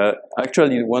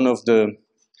 Actually, one of the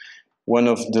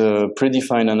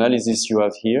predefined analysis you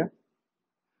have here,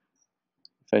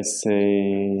 if I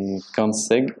say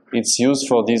contseg, it's used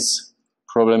for this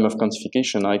problem of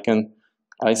quantification.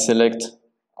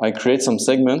 I create some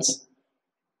segments,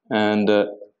 and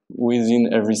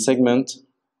within every segment,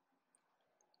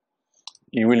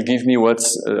 it will give me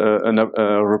what's a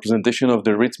representation of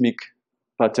the rhythmic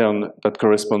pattern that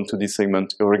corresponds to this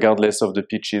segment, regardless of the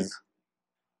pitches.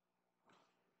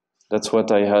 That's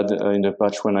what I had in the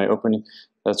patch when I opened it.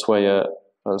 That's why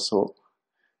also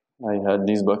I had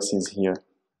these boxes here.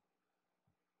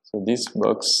 So this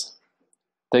box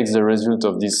takes the result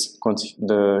of this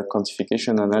the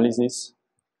quantification analysis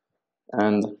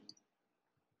and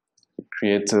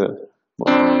create a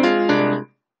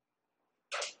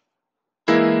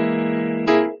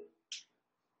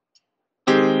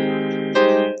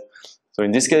So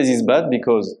in this case, it's bad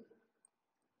because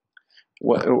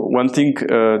one thing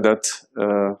that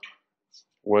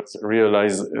was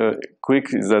realized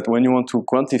quick is that when you want to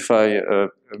quantify a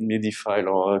MIDI file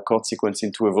or a chord sequence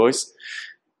into a voice,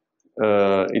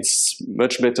 it's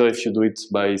much better if you do it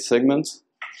by segment,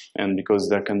 and because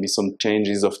there can be some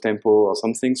changes of tempo or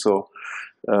something. So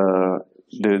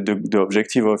the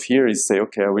objective of here is say,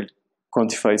 okay, I will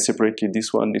quantify separately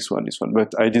this one, this one, this one.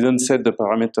 But I didn't set the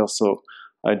parameters, so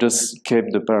I just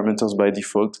kept the parameters by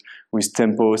default with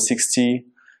tempo 60,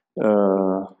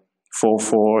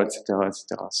 4/4, etc.,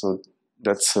 etc. So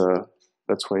that's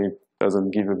why it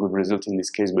doesn't give a good result in this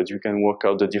case. But you can work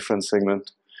out the different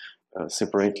segments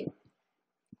separately.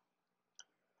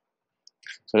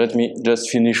 So let me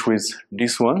just finish with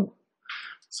this one.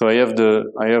 So I have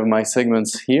my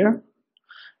segments here,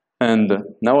 and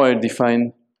now I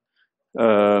define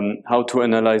how to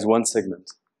analyze one segment.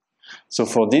 So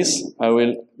for this, I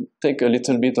will take a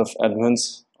little bit of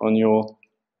advance on your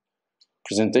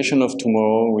presentation of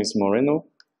tomorrow with Moreno.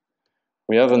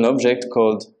 We have an object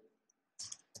called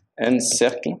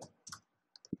nCircle.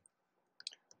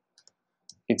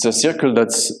 It's a circle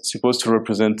that's supposed to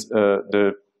represent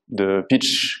the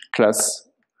pitch class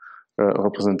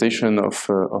representation of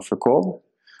a chord.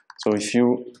 So if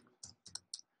you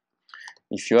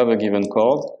have a given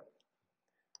chord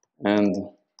and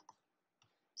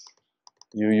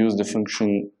you use the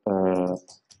function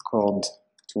chord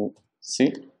to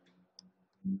C,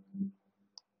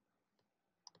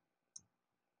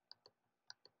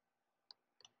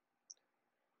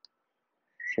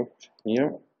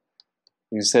 here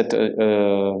you set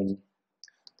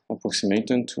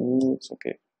approximation to, it's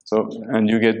okay. So, and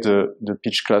you get the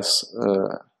pitch class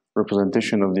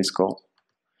representation of this chord.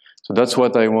 So that's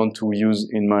what I want to use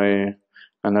in my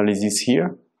analysis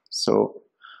here. So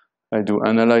I do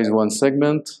analyze one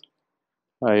segment,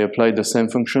 I apply the same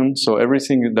function. So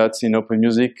everything that's in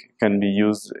OpenMusic can be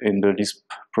used in the Lisp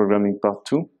programming part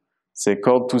too. Say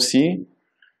chord to C.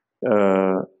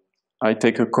 I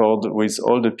take a chord with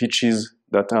all the pitches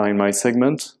that are in my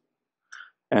segment,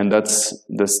 and that's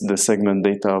the segment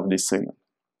data of this segment.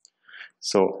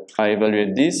 So I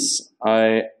evaluate this.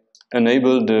 I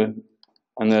enable the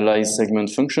analyze segment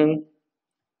function,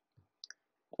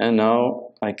 and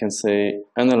now I can say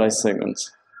analyze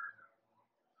segments.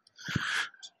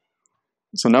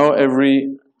 So now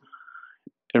every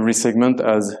segment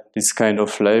has this kind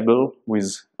of label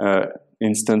with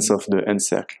instance of the end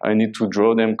circle. I need to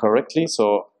draw them correctly,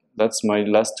 so that's my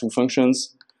last two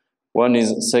functions. One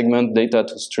is segment data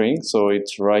to string, so it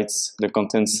writes the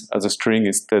contents as a string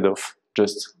instead of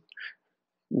just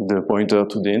the pointer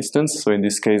to the instance. So in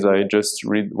this case, I just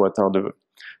read what are the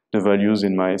values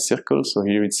in my circle. So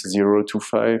here it's 0, 2,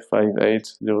 5, 5, 8,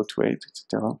 0, 2, 8,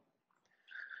 etc.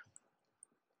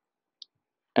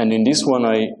 And in this one,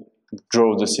 I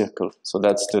draw the circle. So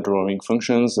that's the drawing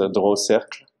functions, draw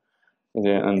circle,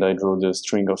 and I draw the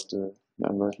string of the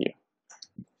number here.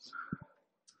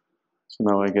 So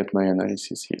now I get my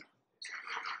analysis here.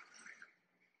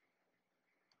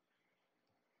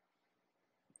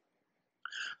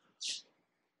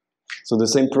 So the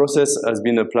same process has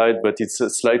been applied, but it's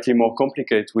slightly more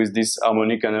complicated with this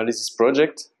harmonic analysis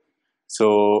project.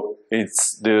 So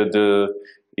it's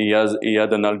he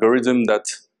had an algorithm that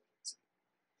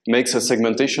makes a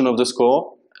segmentation of the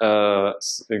score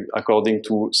according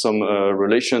to some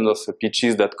relation of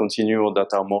pitches that continue or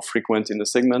that are more frequent in the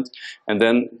segment, and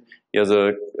then he has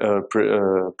a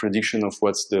prediction of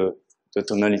what's the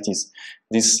tonalities.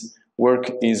 This work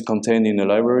is contained in a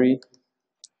library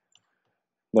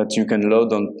that you can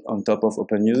load on top of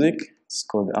OpenMusic. It's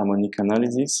called Harmonic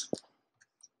Analysis.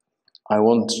 I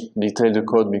won't detail the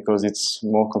code because it's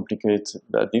more complicated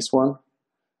than this one,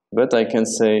 but I can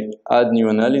say add new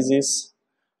analysis.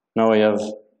 Now I have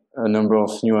a number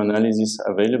of new analyses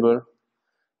available.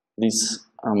 This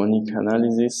harmonic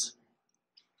analysis.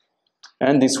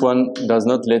 And this one does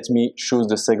not let me choose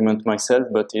the segment myself,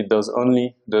 but it does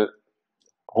only the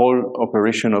whole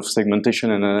operation of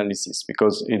segmentation and analysis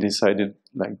because it decided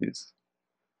like this.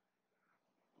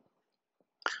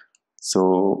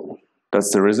 So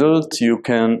that's the result. You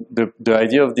can, the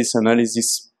idea of this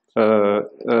analysis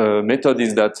method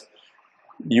is that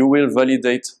you will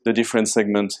validate the different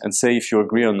segments and say if you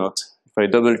agree or not. If I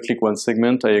double click one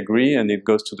segment, I agree, and it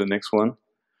goes to the next one,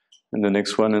 and the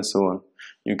next one, and so on.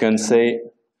 You can say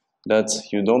that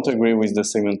you don't agree with the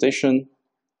segmentation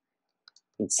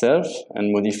itself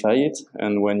and modify it,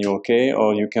 and when you're okay,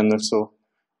 or you can also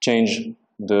change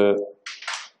the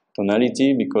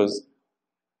tonality because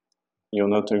you're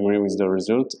not agree with the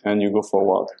result, and you go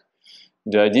forward.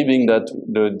 The idea being that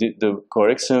the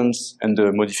corrections and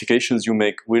the modifications you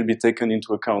make will be taken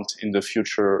into account in the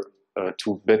future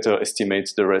to better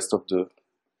estimate the rest of the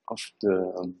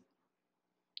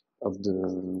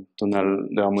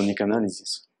harmonic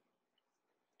analysis.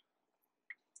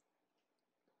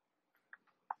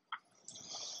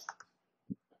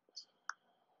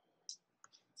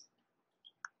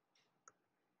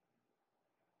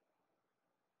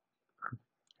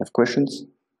 Have questions?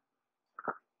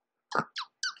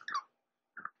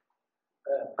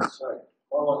 Sorry,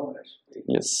 one more question, please.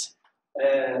 Yes.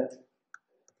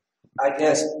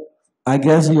 I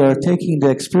guess you are taking the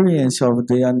experience of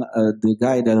the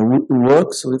guy that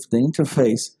works with the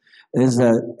interface as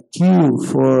a cue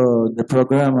for the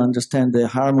program to understand the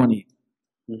harmony.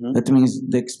 Mm-hmm. That means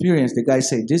the experience. The guy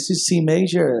say this is C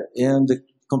major, and the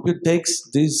computer takes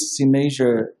this C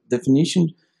major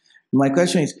definition. My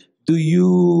question is, do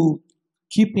you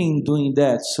keeping doing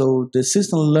that so the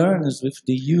system learns with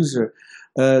the user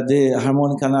the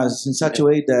harmonic analysis in such a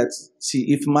way that, see,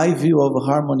 if my view of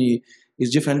harmony is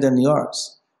different than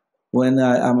yours, when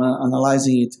I'm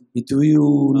analyzing it, it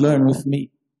will learn with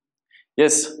me?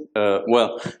 Yes,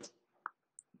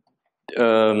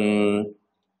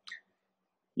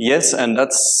 yes, and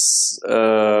that's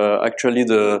actually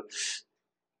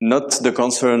not the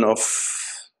concern of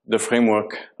the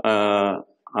framework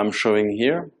I'm showing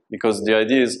here, because the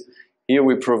idea is here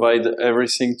we provide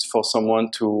everything for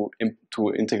someone to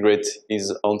integrate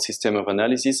his own system of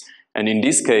analysis, and in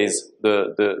this case,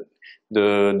 the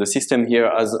system here,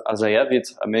 as I have it,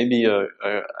 maybe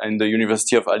in the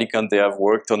University of Alicante they have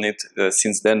worked on it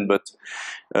since then, but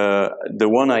the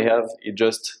one I have, it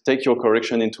just take your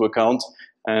correction into account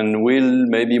and will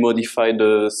maybe modify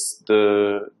the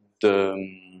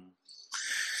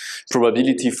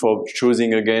probability for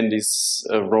choosing again this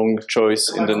wrong choice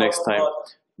in the next time.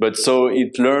 But so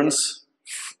it learns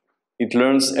it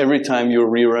learns every time you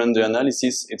rerun the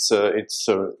analysis. It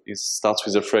starts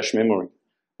with a fresh memory.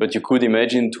 But you could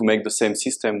imagine to make the same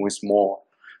system with more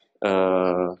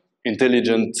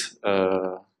intelligent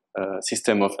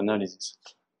system of analysis.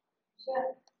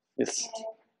 Sure. Yes.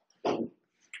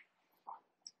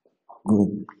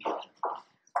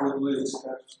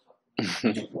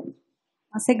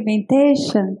 On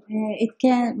segmentation, it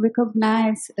can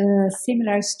recognize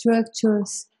similar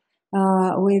structures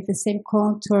with the same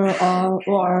contour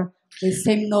or the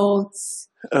same nodes.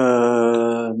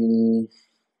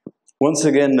 Once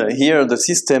again, here the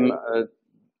system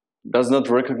does not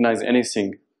recognize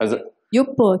anything. You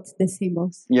put the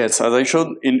symbols. Yes, as I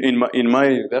showed in my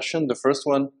version, the first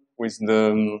one with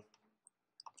the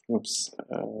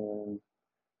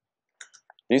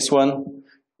this one,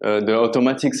 the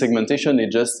automatic segmentation.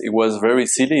 It was very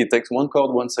silly. It takes one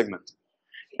chord, one segment.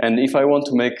 And if I want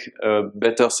to make a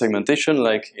better segmentation,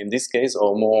 like in this case,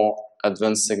 or more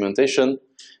advanced segmentation,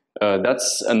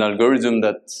 that's an algorithm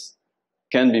that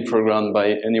can be programmed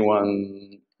by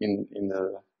anyone who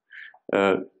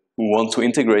wants to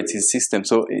integrate his system.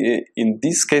 So in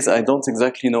this case, I don't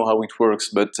exactly know how it works,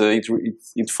 but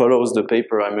it follows the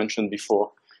paper I mentioned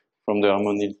before from the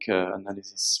harmonic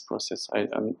analysis process. I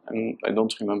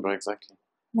don't remember exactly.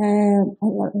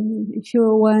 If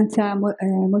you want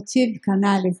motif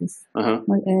analysis,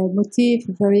 motif,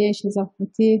 variations of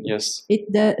motif, yes, it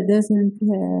doesn't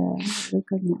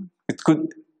recognize.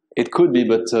 It could be,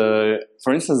 but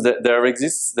for instance,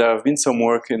 there have been some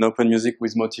work in open music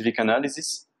with motivic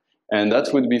analysis, and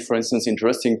that would be, for instance,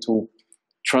 interesting to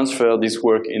transfer this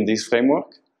work in this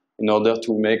framework in order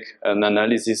to make an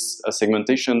analysis, a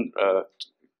segmentation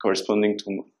corresponding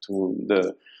to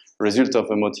the result of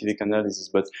a motivic analysis.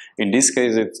 But in this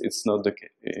case, it's not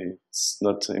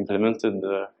implemented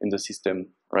in the system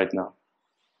right now.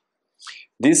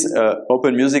 This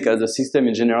open music as a system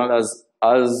in general has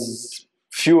as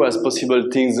few as possible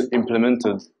things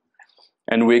implemented,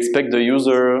 and we expect the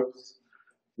user,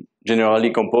 generally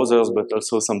composers, but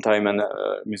also sometimes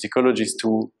musicologists,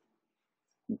 to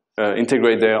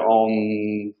integrate their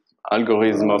own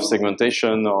algorithm of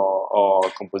segmentation or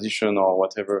composition or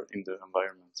whatever in the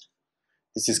environment.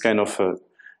 This is kind of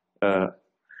a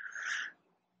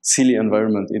silly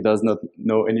environment. It does not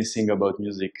know anything about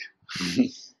music.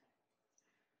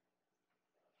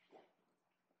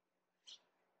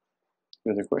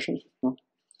 Other questions? No?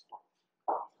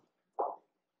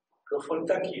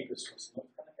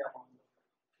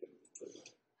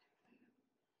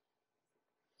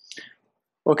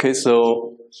 Okay,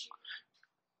 so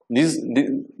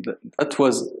that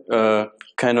was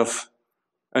kind of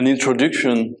an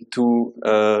introduction to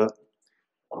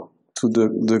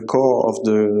the core of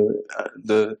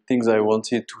the things I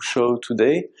wanted to show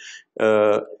today,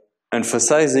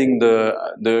 emphasizing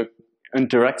the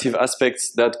interactive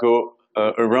aspects that go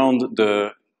around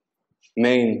the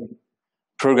main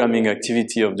programming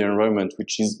activity of the environment,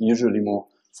 which is usually more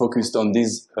focused on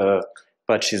these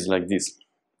patches like this.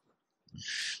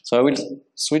 So I will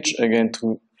switch again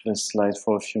to the slide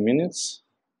for a few minutes.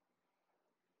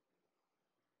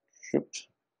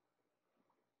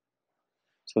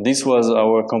 So this was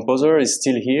our composer, is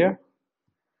still here.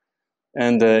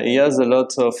 And he has a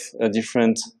lot of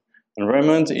different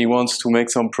environment. He wants to make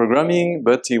some programming,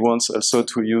 but he wants also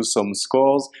to use some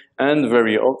scores. And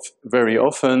very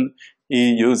often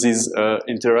he uses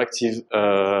interactive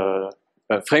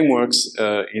frameworks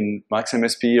in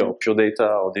MaxMSP or Pure Data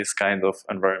or this kind of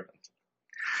environment.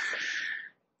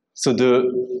 So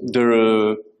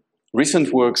the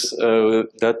recent works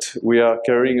that we are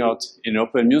carrying out in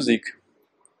open music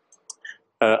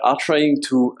are trying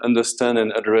to understand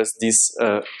and address this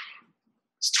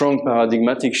strong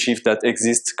paradigmatic shift that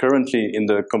exists currently in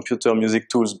the computer music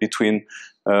tools between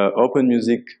open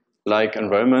music-like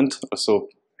environment, also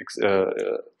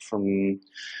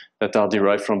that are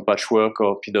derived from Patchwork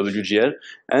or PWGL,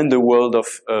 and the world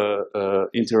of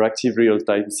interactive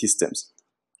real-time systems.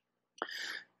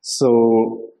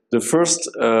 So the first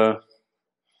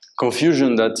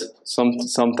confusion that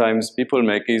sometimes people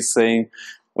make is saying,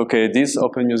 okay, this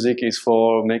open music is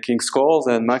for making scores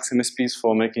and MaxMSP is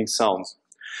for making sounds.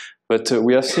 But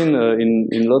we have seen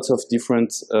in lots of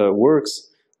different works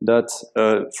that,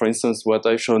 for instance, what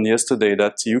I've shown yesterday,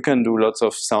 that you can do lots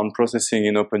of sound processing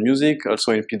in open music,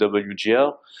 also in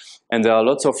PWGL, and there are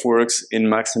lots of works in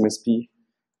MaxMSP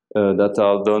that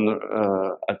are done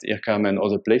at IRCAM and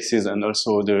other places, and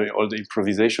also all the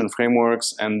improvisation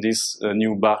frameworks and this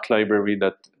new Bark library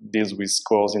that deals with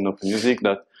scores in open music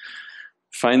that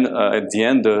find at the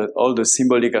end all the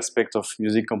symbolic aspect of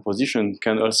music composition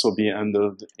can also be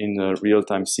handled in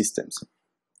real-time systems.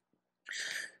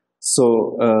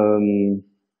 So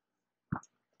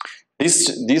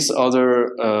this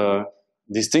other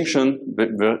distinction,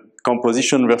 the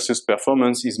composition versus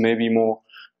performance, is maybe more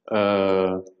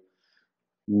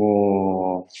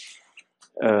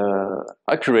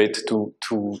accurate to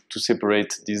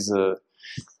separate these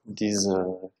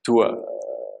two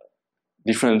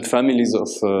different families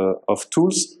of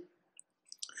tools.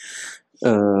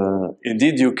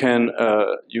 Indeed, you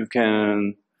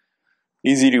can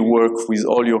easily work with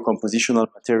all your compositional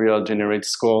material, generate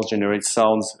scores, generate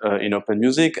sounds in Open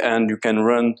Music, and you can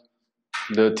run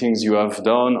the things you have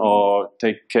done, or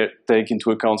take into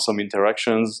account some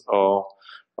interactions, or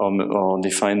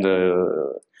define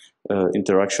the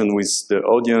interaction with the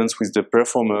audience, with the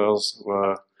performers,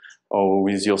 or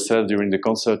with yourself during the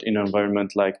concert in an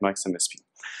environment like Max MSP.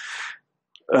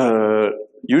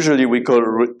 Usually we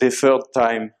call deferred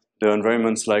time the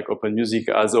environments like Open Music,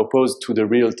 as opposed to the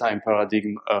real-time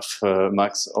paradigm of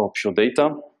Max or pure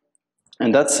data.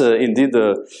 And that's indeed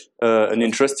an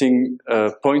interesting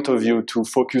point of view to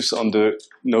focus on the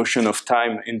notion of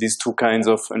time in these two kinds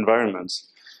of environments.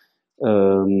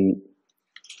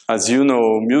 As you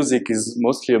know, music is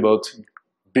mostly about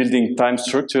building time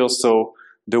structures, so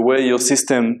the way your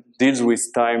system deals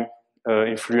with time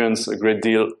influences a great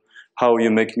deal how you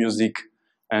make music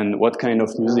and what kind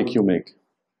of music you make.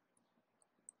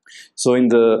 So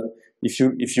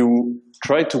if you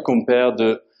try to compare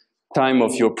the time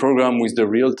of your program with the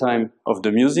real time of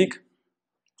the music,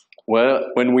 well,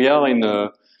 when we are in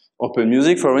Open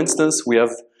Music, for instance, we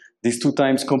have these two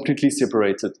times completely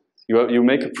separated. You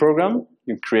make a program,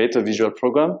 you create a visual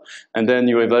program, and then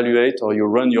you evaluate or you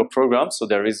run your program. So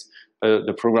there is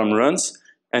the program runs,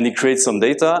 and it creates some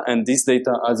data, and this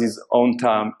data has its own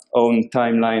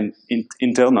timeline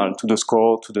internal to the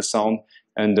score, to the sound,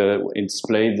 and it's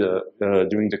played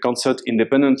during the concert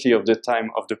independently of the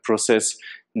time of the process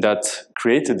that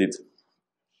created it.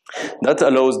 That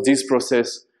allows this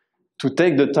process to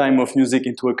take the time of music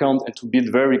into account and to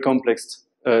build very complex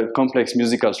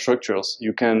musical structures.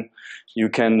 You can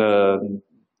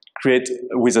create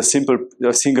with a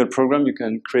single program. You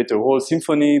can create a whole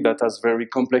symphony that has very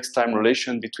complex time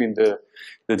relation between the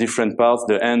different parts,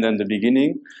 the end and the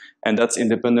beginning, and that's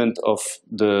independent of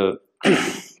the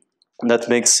that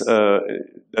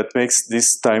makes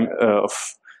this time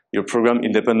of your program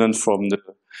independent from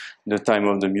the time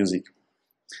of the music.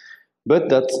 But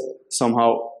that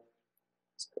somehow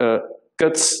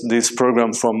cuts this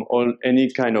program from any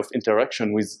kind of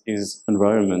interaction with its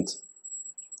environment.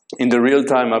 In the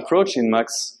real-time approach, in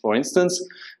Max, for instance,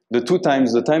 the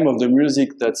time of the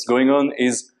music that's going on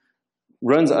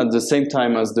runs at the same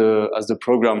time as the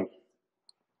program.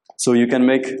 So you can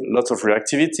make lots of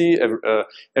reactivity.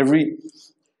 Every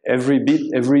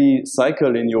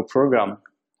cycle in your program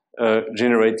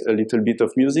generates a little bit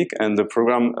of music, and the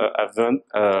program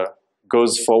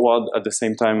goes forward at the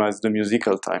same time as the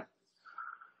musical time.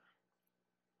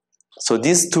 So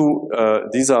these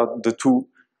are the two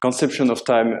conceptions of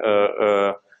time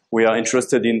we are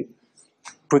interested in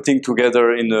putting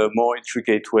together in a more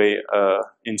intricate way,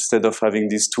 instead of having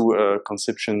these two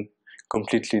conceptions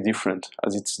completely different,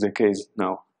 as it's the case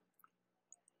now.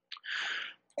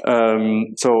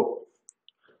 So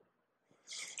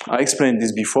I explained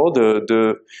this before,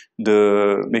 the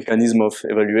mechanism of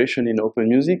evaluation in Open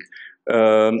Music.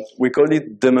 We call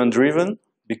it demand-driven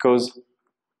because,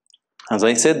 as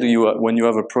I said, when you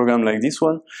have a program like this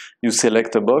one, you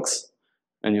select a box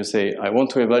and you say, I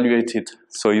want to evaluate it.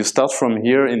 So you start from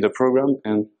here in the program,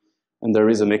 and there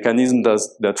is a mechanism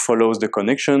that follows the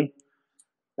connection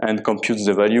and computes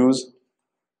the values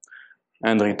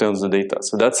and returns the data.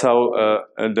 So that's how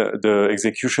the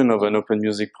execution of an Open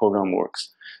Music program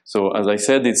works. So as I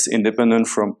said, it's independent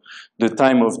from the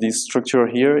time of this structure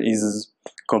here is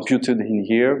computed in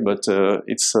here, but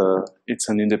it's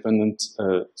an independent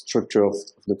structure of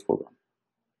the program.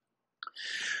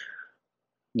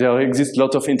 There exists a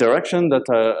lot of interaction that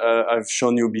I've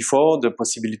shown you before, the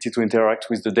possibility to interact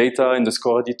with the data in the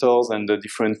score editors and the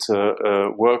different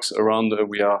works around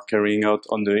we are carrying out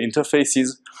on the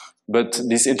interfaces. But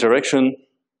this interaction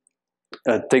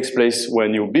takes place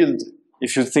when you build.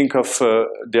 If you think of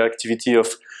the activity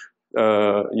of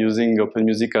using Open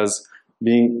Music as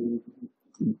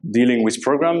dealing with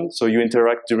program, so you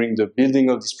interact during the building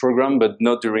of this program, but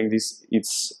not during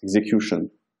its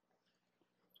execution.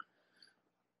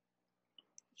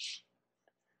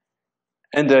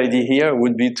 And the idea here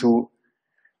would be to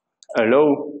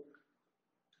allow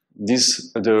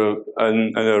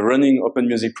a running Open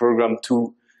Music program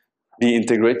to be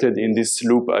integrated in this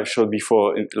loop I showed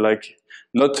before, like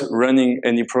not running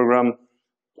any program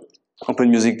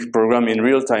open music program in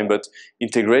real time, but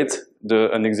integrate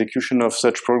an execution of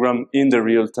such program in the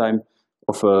real time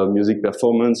of a music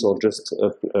performance or just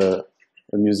a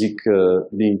music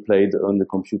being played on the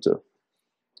computer.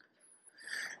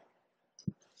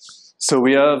 So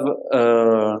we have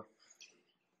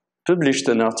published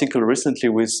an article recently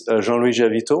with Jean-Louis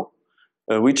Javito,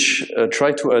 which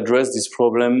tried to address this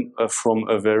problem from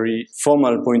a very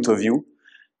formal point of view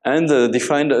and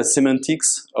defined a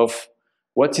semantics of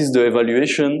what is the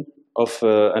evaluation of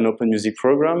an open music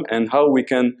program and how we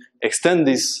can extend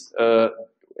this, the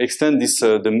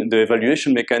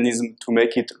evaluation mechanism to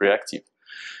make it reactive.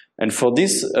 And for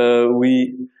this,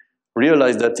 we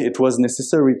realized that it was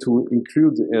necessary to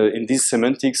include in these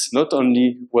semantics not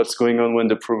only what's going on when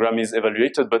the program is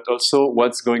evaluated, but also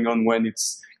what's going on when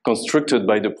it's constructed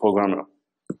by the programmer.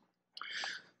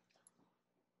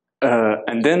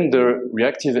 And then the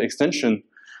reactive extension.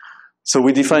 So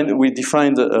we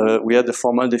had a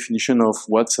formal definition of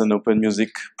what's an open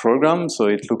music program. So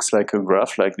it looks like a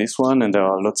graph like this one, and there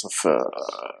are lots of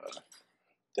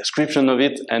description of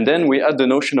it. And then we add the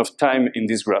notion of time in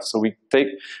this graph. So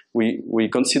we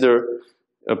consider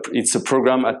it's a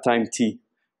program at time t.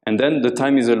 And then the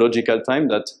time is a logical time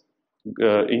that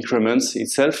increments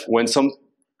itself when some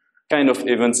kind of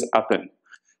events happen.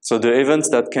 So the events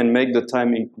that can make the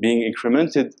time being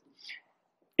incremented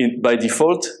by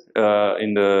default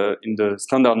in the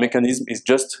standard mechanism is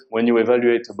just when you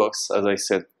evaluate a box, as I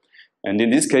said. And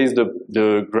in this case,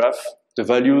 the graph, the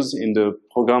values in the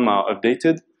program are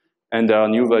updated, and there are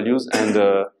new values, and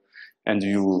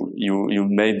you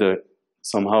made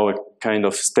somehow a kind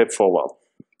of step forward.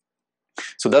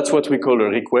 So that's what we call a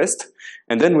request.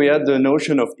 And then we add the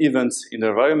notion of events in the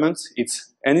environment.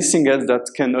 It's anything else that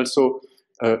can also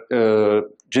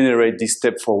generate this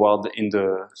step forward in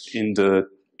the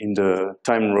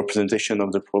time representation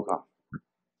of the program.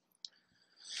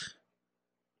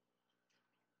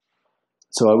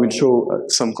 So I will show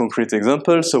some concrete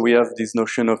examples. So we have this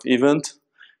notion of event.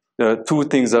 Two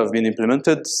things have been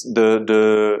implemented,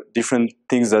 the different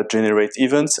things that generate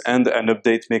events and an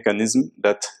update mechanism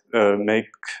that make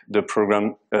the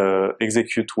program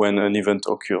execute when an event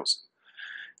occurs.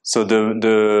 So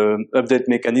the update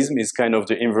mechanism is kind of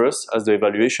the inverse as the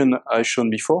evaluation I shown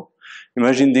before.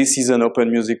 Imagine this is an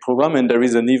open music program and there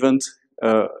is an event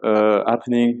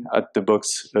happening at the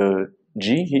box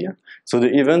G here. So the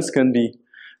events can be,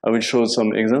 I will show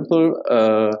some example,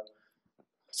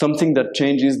 something that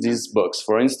changes this box.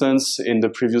 For instance, in the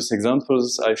previous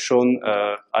examples I've shown,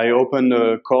 I open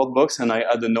a chord box and I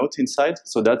add a note inside.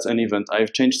 So that's an event.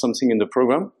 I've changed something in the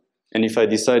program. And if I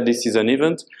decide this is an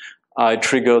event, I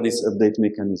trigger this update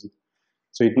mechanism.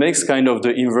 So it makes kind of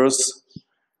the inverse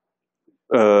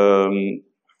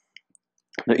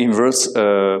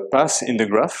path in the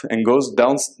graph and goes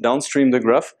downstream the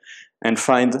graph and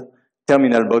find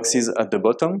terminal boxes at the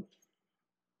bottom.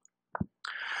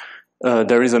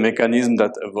 There is a mechanism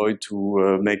that avoids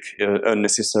to make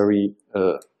unnecessary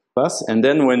pass, and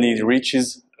then when it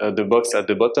reaches the box at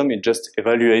the bottom, it just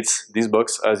evaluates this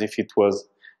box as if it was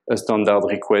a standard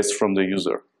request from the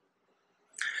user.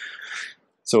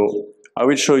 So I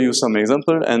will show you some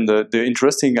example, and the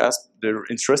interesting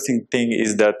thing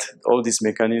is that all this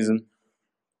mechanism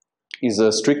is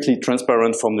strictly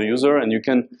transparent from the user, and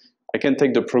I can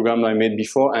take the program I made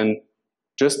before and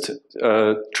just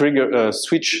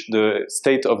switch the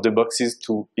state of the boxes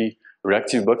to be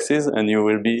reactive boxes, and you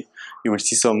will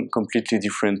see some completely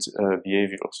different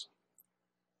behaviors.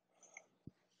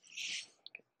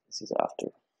 This is after.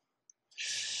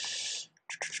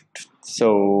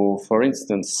 So, for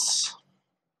instance,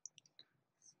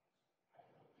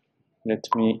 let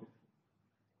me.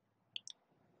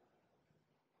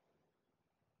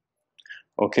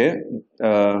 Okay.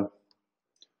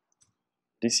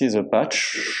 This is a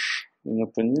patch in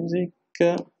Open Music,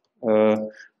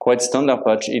 quite standard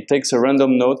patch. It takes a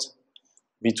random note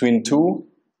between two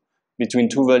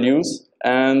values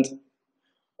and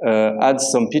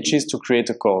adds some pitches to create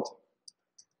a chord.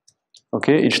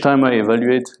 Okay, each time I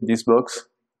evaluate this box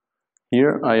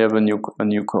here, I have a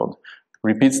new chord.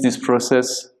 Repeats this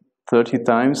process 30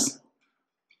 times,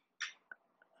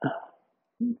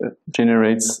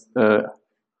 generates a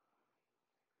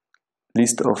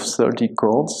list of 30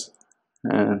 chords,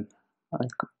 and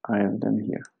I have them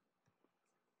here.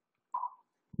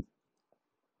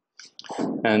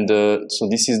 And so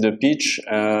this is the pitch,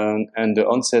 and the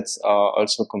onsets are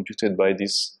also computed by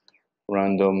this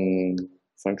random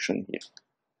function here.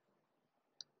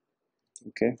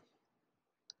 Okay.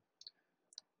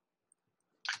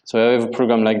 So I have a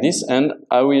program like this, and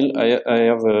I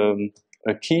have a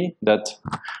key that,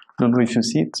 I don't know if you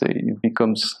see it, it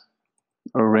becomes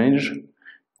a range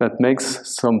that makes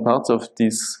some parts of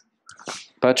this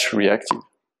patch reactive.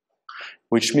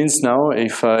 Which means now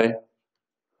if I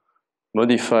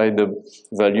modify the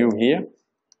value here,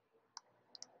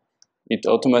 it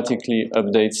automatically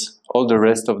updates all the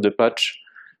rest of the patch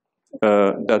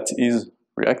that is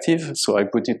reactive. So I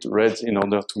put it red in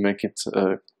order to make it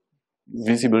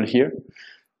visible here.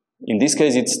 In this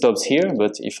case, it stops here,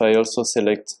 but if I also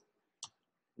select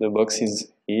the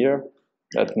boxes here,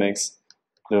 that makes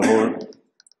the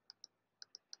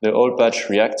whole patch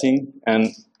reacting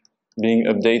and being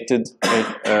updated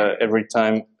every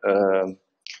time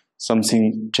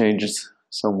something changes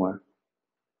somewhere.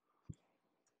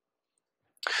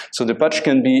 So the patch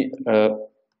can be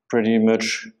pretty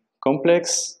much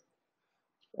complex.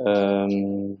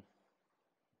 If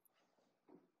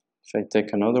I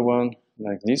take another one,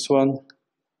 like this one.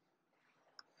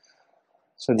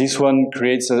 So this one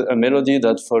creates a melody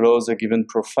that follows a given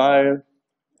profile,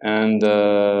 and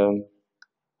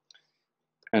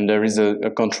there is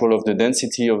a control of the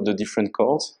density of the different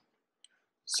chords.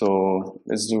 So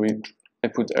let's do it. I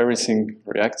put everything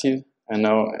reactive, and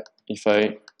now if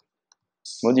I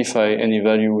modify any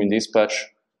value in this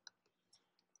patch,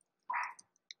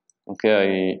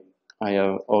 okay, I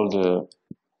have all the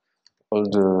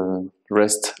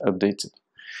rest updated.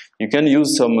 You can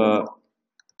use some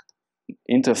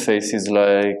interfaces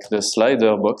like the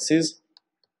slider boxes.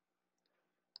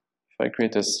 If I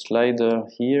create a slider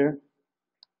here,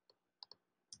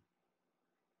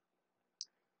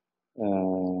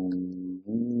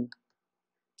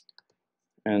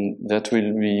 and that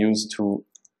will be used to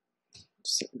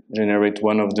generate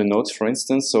one of the notes, for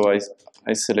instance. So I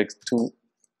select 2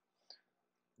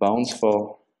 bounds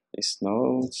for this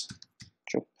node,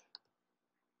 drop,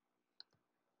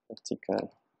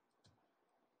 vertical.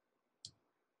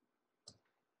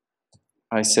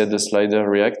 I set the slider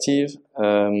reactive.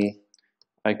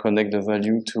 I connect the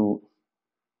value to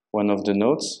one of the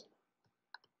nodes,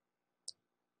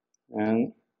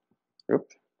 and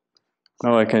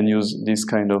now I can use this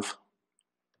kind of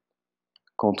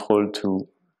control to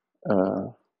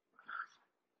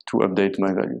update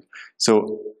my value.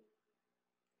 So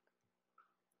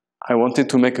I wanted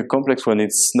to make a complex one.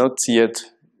 It's not yet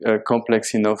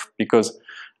complex enough because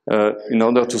in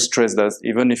order to stress that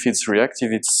even if it's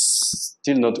reactive, it's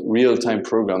still not real-time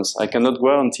programs. I cannot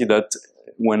guarantee that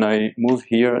when I move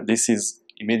here, this is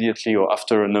immediately or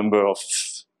after a number of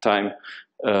time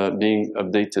being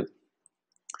updated.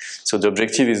 So the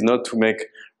objective is not to make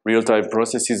real-time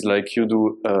processes like you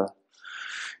do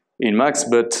in Max,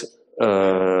 but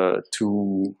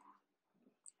to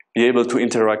be able to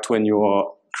interact when you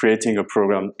are creating a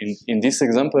program. In this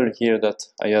example here that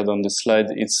I had on the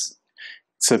slide, it's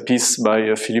a piece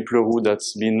by Philippe Leroux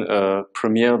that's been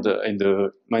premiered in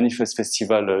the Manifest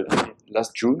Festival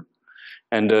last June,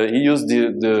 and he used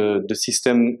this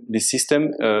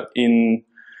system in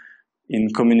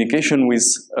communication with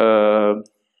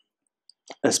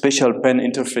a special pen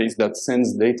interface that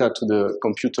sends data to the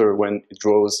computer when it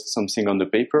draws something on the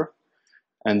paper.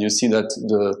 And you see that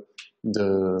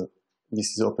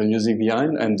this is OpenMusic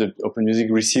behind, and the OpenMusic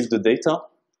received the data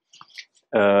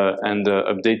and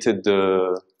updated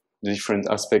the different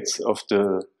aspects of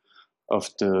the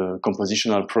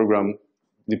compositional program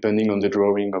depending on the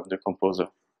drawing of the composer.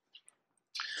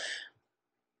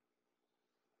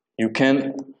 You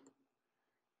can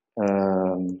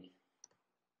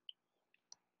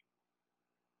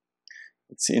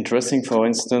it's interesting, for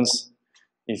instance,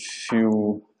 if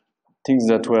you things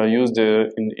that were used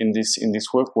in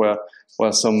this work were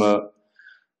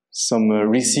some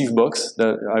receive box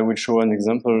that I will show an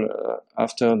example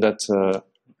after that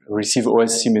receive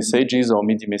OSC messages or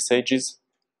MIDI messages,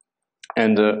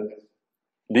 and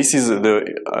this is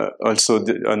also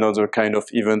another kind of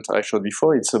event I showed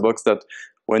before. It's a box that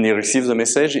when it receives a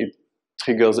message, it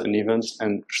triggers an event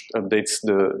and updates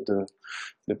the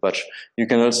patch. You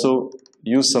can also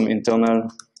use some internal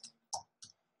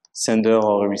sender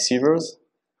or receivers.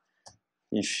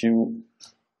 If you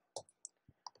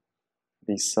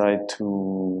decide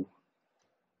to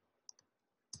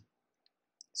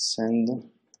send,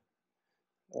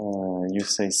 you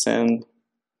say send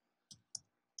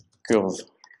curve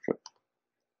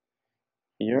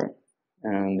here,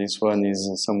 and this one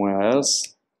is somewhere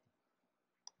else.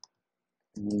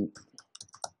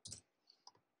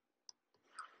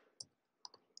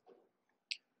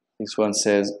 This one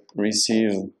says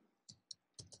receive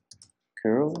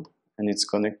curve, and it's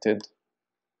connected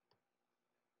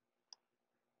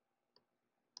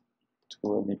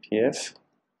to a BPF.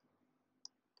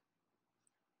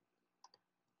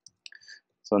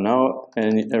 So now,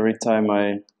 every time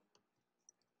I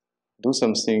do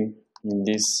something in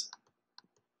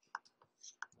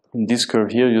this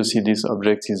curve here, you see this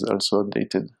object is also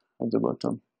updated at the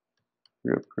bottom.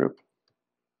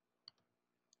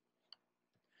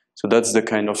 So that's the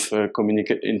kind of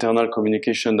internal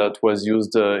communication that was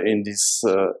used in this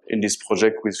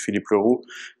project with Philippe Leroux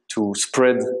to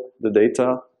spread the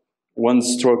data. One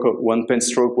pen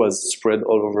stroke was spread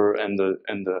all over and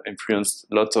influenced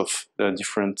lots of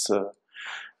different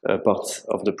parts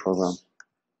of the program.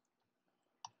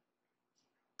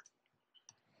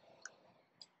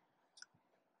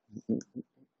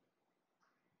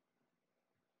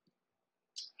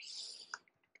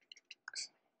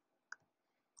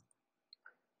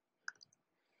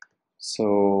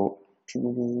 So,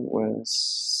 was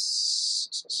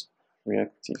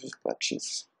reactive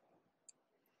patches.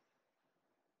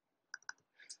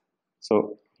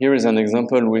 So here is an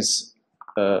example with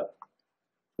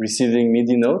receiving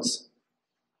MIDI notes.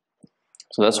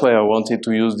 So that's why I wanted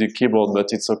to use the keyboard,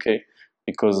 but it's okay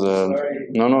because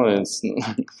no, it's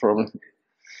not a problem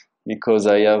because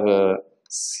I have a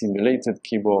simulated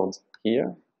keyboard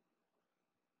here.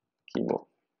 Keyboard.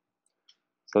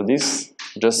 So this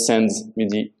just sends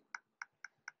MIDI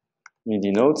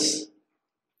notes.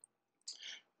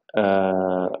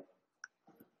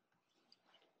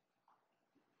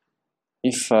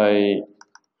 If I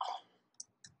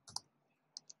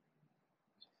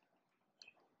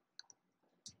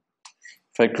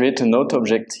create a note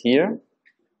object here,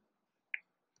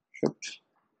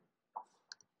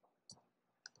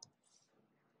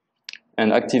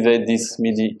 and activate this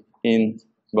MIDI in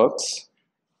box,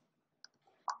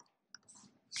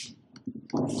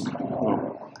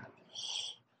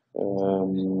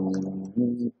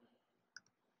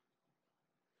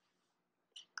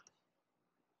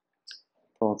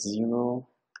 port 0.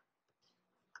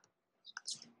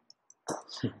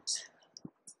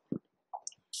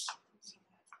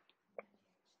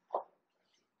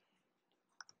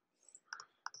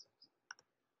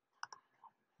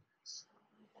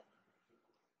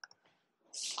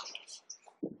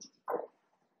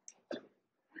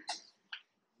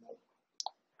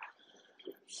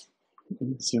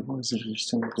 Zero is a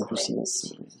gestion de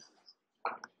business.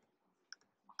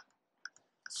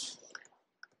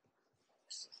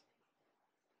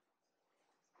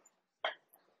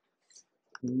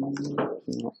 No.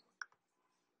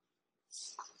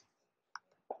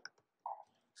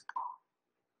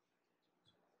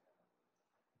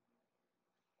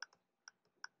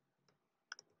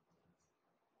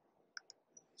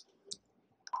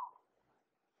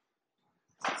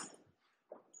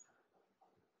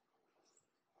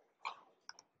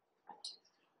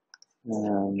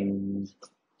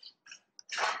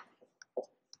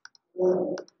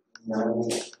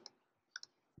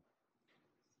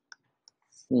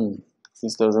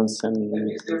 This doesn't send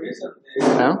me.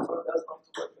 Huh?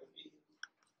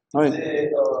 No,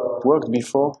 it worked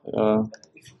before.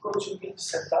 If you go to the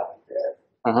setup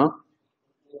there.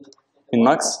 In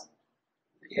Max?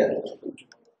 Yeah.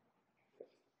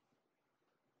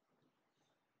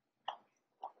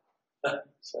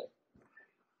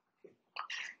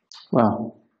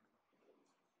 Wow.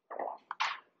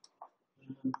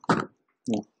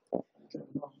 No.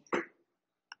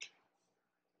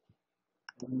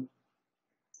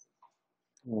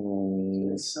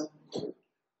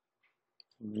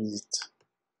 Visit.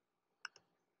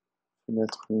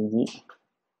 Fenêtre MIDI.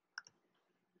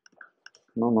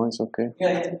 No, it's okay.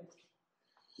 Yeah.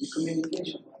 The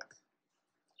communication.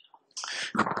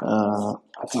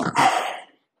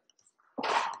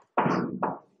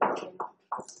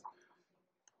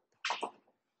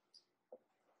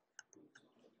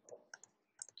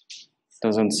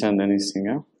 Doesn't send anything,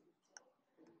 huh?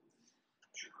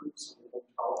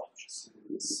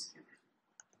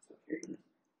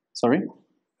 Sorry?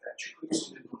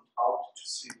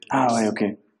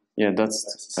 Okay. Yeah,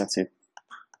 that's it.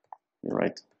 You're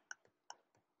right.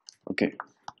 Okay.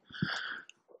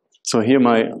 So here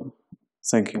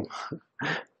thank you.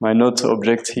 My note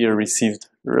object here received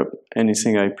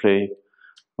anything I play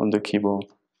on the keyboard.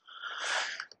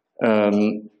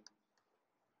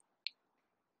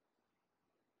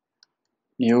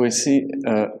 You will see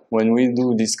when we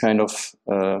do this kind of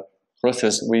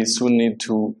process, we soon need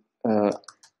to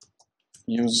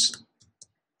use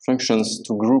functions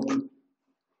to group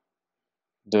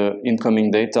the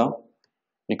incoming data,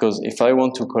 because if I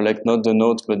want to collect not the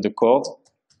note but the chord,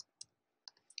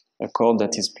 a chord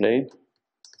that is played,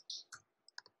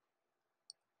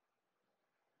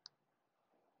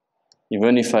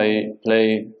 even if I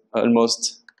play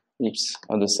almost each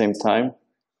at the same time,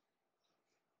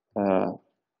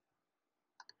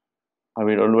 I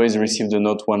will always receive the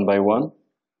note one by one.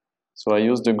 So I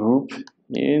use the group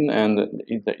in, and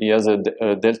he has a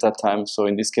delta time. So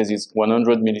in this case, it's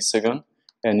 100 milliseconds.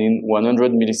 And in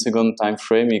 100 millisecond time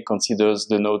frame, he considers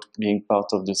the node being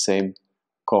part of the same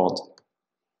chord.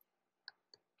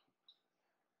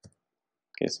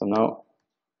 Okay, so now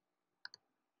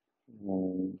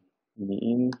the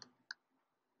in.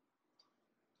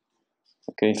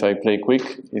 Okay, if I play quick,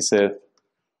 he said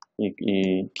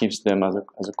he keeps them as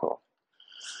a chord.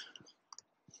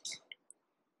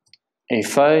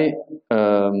 If I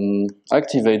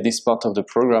activate this part of the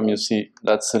program, you see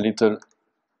that's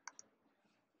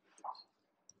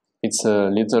it's a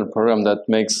little program that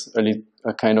makes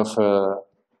a kind of a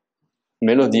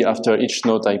melody after each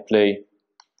note I play.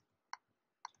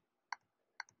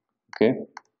 Okay,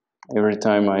 every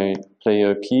time I play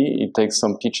a key, it takes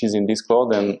some pitches in this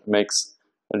chord and makes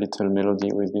a little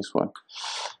melody with this one.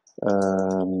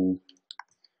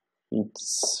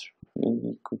 It's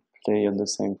maybe could play at the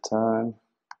same time.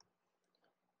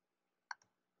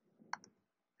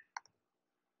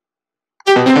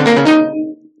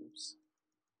 Oops.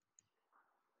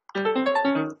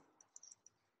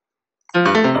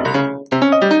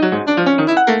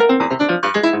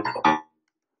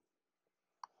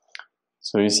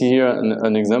 So you see here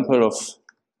an example of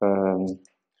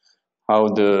how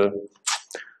the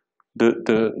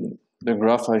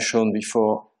graph I shown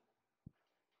before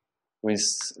with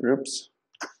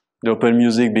the open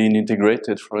music being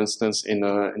integrated, for instance, in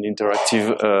an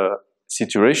interactive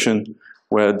situation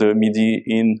where the MIDI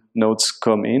in notes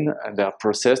come in and they are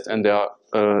processed and they are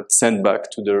sent back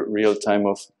to the real time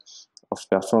of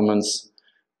performance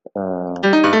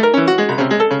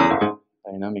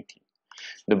dynamically.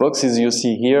 The boxes you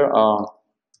see here are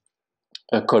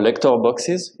collector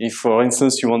boxes. If, for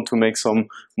instance, you want to make some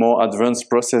more advanced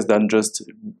process than just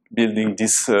building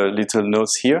these little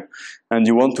notes here, and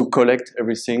you want to collect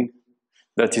everything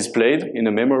that is played in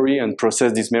a memory and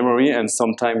process this memory, and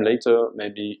sometime later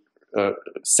maybe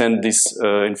send this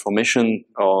information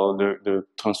or the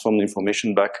transformed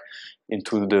information back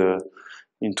into the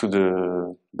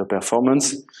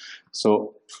performance.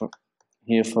 So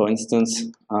here, for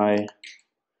instance,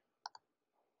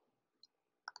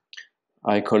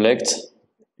 I collect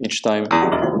each time.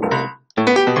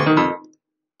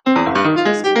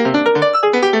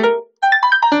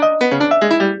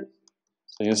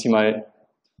 So you see my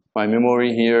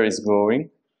memory here is growing,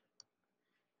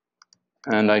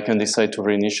 and I can decide to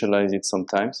reinitialize it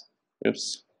sometimes.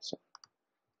 Oops. So.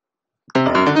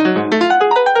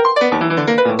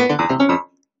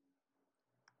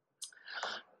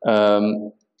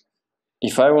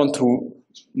 If I want to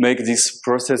make this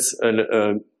process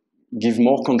give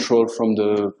more control from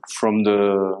the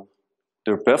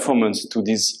performance to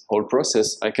this whole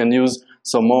process, I can use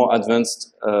some more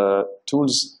advanced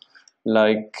tools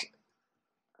like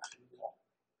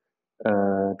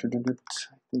I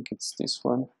think it's this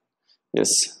one.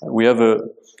 Yes, we have a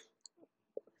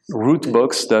root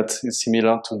box that is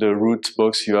similar to the root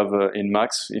box you have in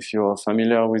Max, if you're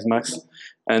familiar with Max,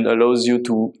 and allows you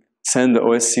to send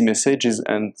OSC messages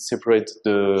and separate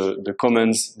the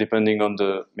commands depending on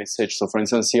the message. So for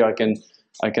instance, here I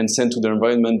can send to the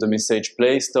environment the message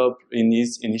play, stop,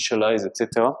 initialize,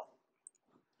 etc.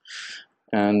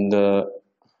 And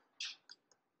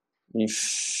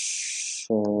if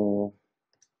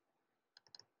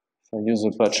I use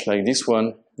a patch like this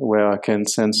one, where I can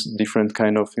sense different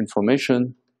kind of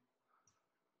information,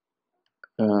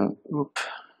 I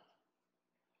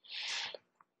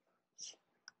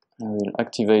will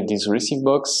activate this receive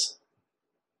box,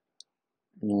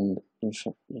 and if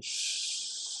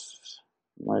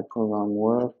my program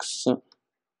works,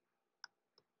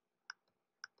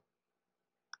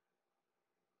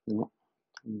 no.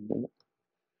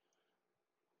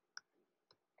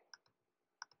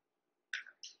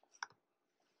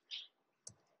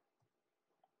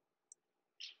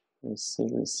 Let's see,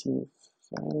 receive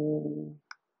file.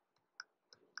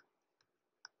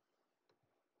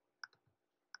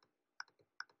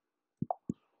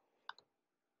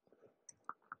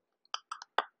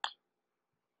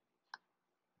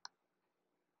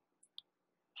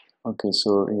 Okay,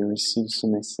 so he receives the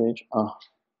message.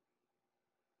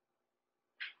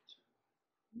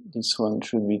 This one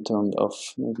should be turned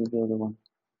off, maybe the other one.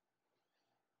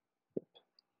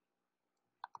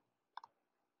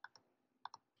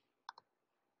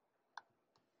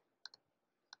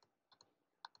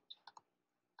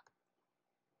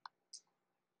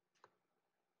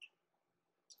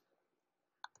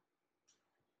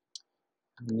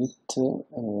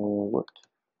 What?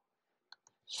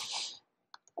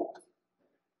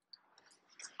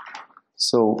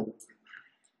 So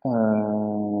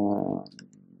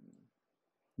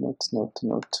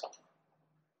Not.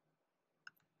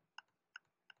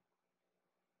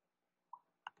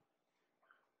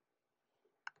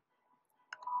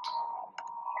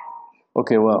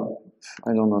 Okay, well,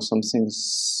 I don't know,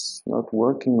 something's not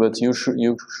working, but you should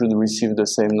receive the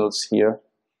same notes here,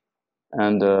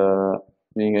 and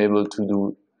being able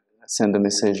to send a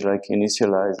message like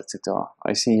initialize, etc.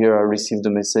 I see here I received the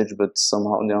message, but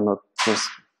somehow they are not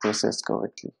processed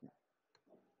correctly.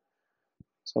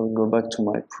 So I'll go back to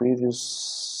my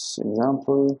previous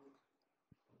example.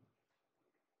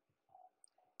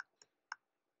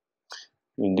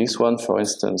 In this one, for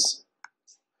instance,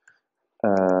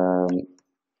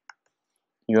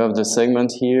 you have the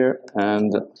segment here,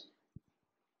 and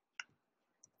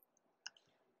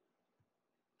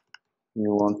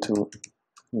you want to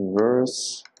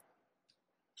reverse.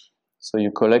 So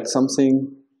you collect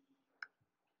something,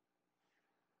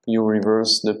 you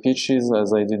reverse the pitches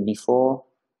as I did before,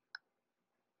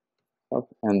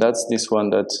 and that's this one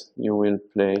that you will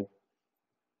play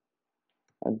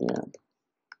at the end.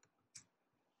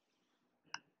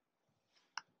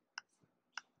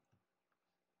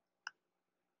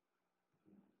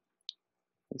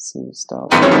 Let's see,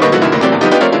 start.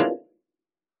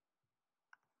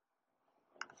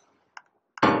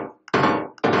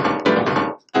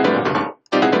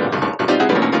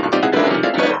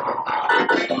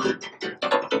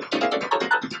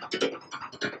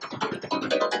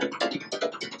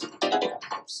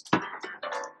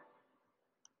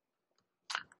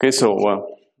 Okay, so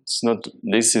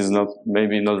this is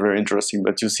maybe not very interesting,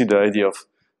 but you see the idea of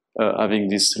having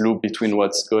this loop between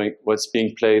what's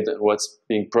being played, what's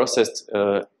being processed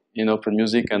in open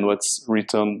music, and what's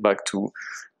returned back to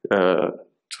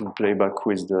playback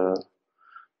with the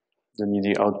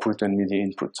MIDI output and MIDI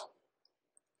input.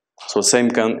 So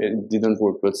it didn't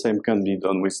work, but same can be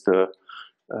done with the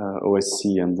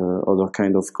OSC and the other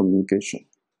kind of communication.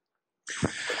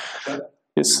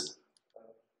 Yes.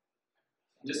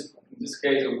 In this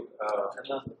case,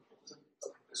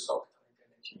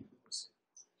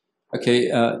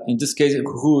 in this case,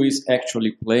 who is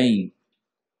actually playing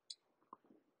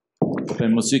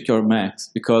open music or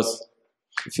Max? Because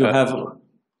if you have,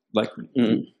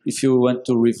 if you want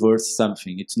to reverse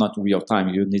something, it's not real time.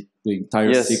 You need the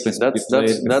entire sequence to be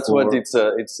played. That's what it's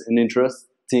an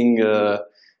interesting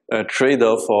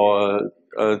trade-off or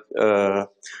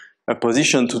a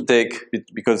position to take,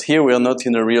 because here we are not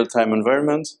in a real-time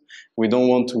environment. We don't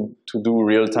want to do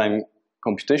real-time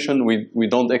computation. We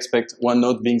don't expect one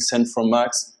note being sent from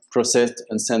Max, processed,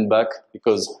 and sent back,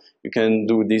 because you can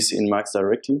do this in Max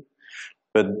directly.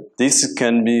 But this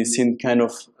can be seen kind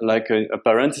of like a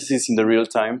parenthesis in the real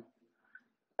time.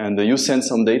 And you send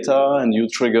some data, and you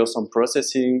trigger some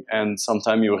processing, and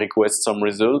sometimes you request some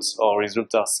results, or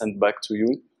results are sent back to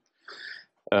you.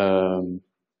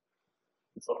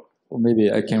 Or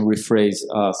maybe I can rephrase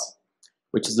us,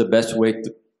 which is the best way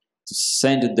to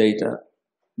send the data,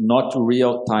 not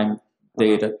real-time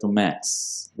data to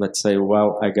Max. Let's say,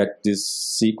 well, I got this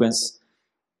sequence,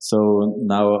 so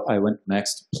now I want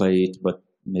Max to play it, but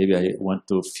maybe I want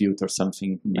to filter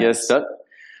something. Max. Yes,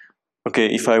 okay,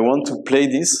 if I want to play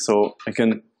this, so I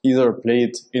can either play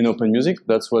it in open music,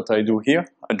 that's what I do here.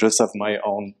 I just have my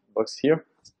own box here.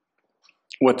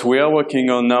 What we are working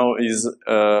on now is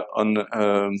on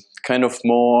kind of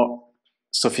more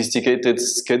sophisticated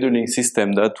scheduling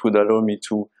system that would allow me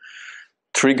to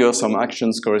trigger some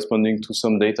actions corresponding to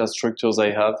some data structures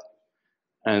I have,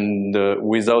 and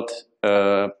without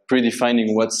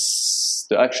predefining what's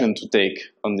the action to take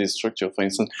on this structure. For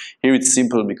instance, here it's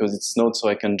simple because it's not, so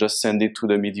I can just send it to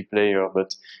the MIDI player.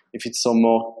 But if it's some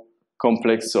more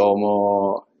complex or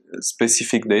more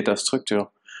specific data structure,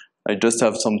 I just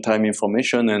have some time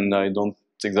information and I don't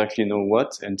exactly know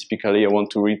what, and typically I want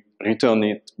to return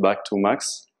it back to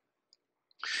Max.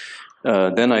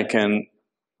 Then I can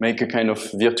make a kind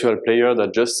of virtual player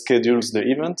that just schedules the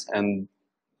event and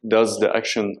does the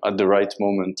action at the right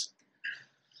moment.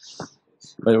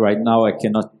 But right now I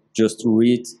cannot just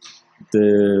read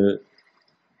the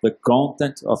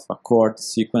content of a chord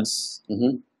sequence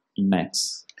in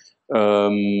Max.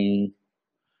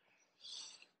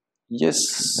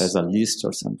 Yes. As a list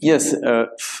or something. Yes,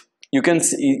 you can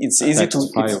see it's easy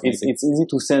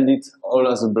to send it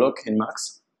all as a block in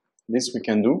Max. This we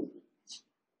can do.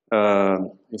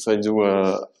 If I do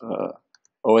a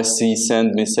OSC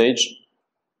send message,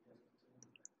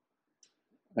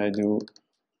 I do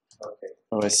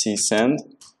OSC send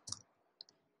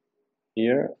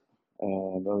here.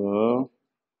 Blah, blah, blah.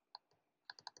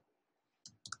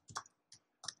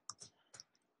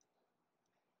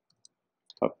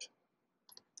 Up.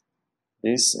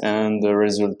 This and the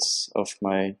results of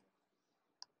my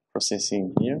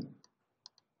processing here.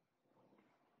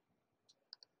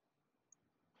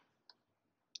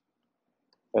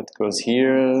 That goes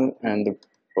here and the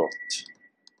port.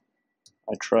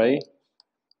 I try.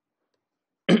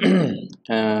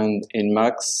 And in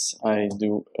Max, I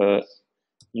do a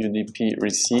UDP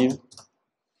receive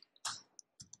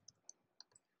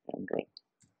and run.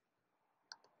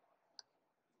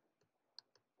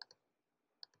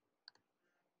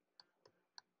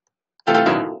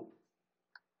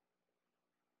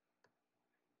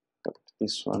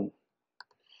 This one.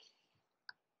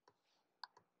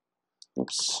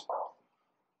 Oops.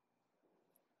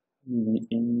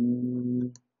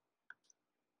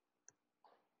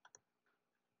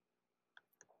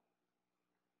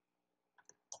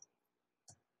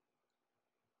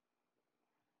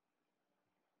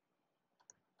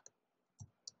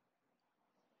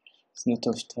 It's not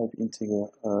of type integer.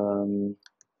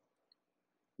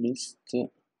 List.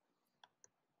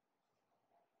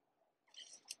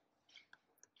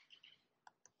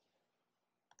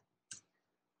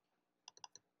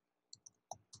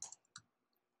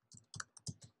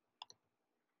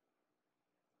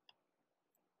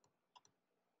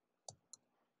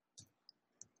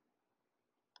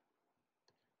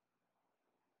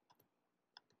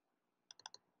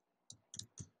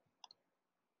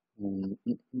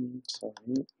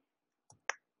 Sorry.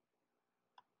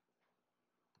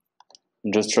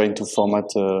 I'm just trying to format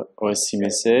a OSC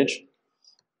message.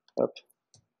 Up.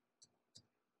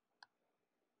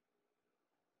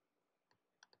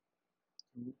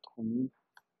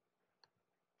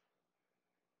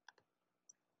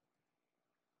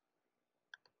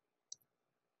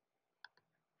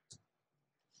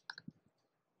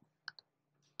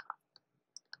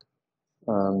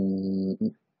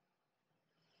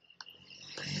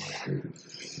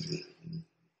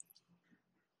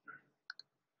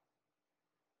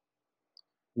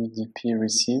 UDP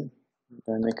receive. Did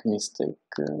I make a mistake?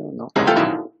 No.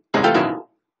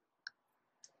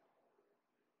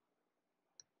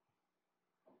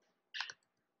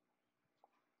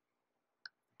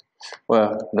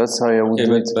 Well, that's how I would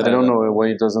do it. I don't know why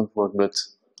it doesn't work, but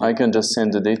I can just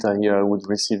send the data here. I would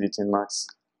receive it in Max.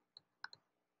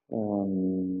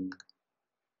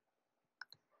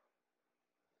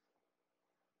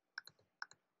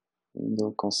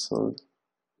 Window console.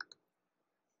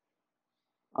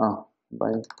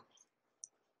 By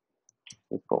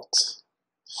report.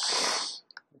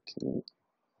 Okay.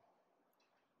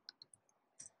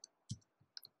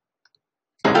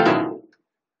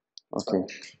 Okay.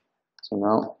 So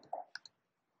now.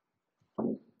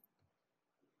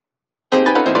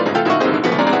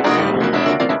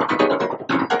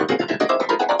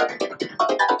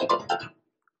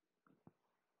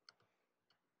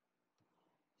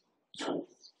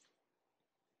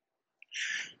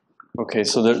 Okay,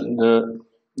 so the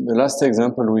last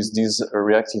example with this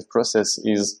reactive process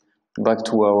is back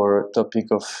to our topic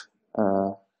of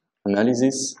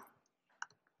analysis.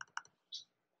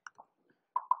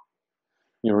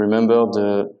 You remember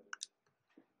the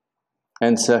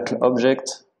end circle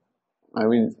object? I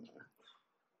will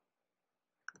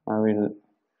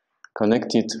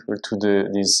connect it to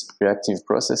these reactive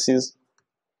processes,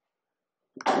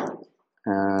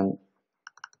 and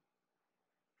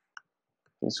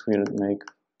this will make.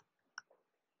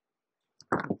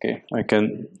 Okay, I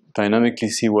can dynamically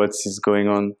see what is going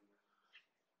on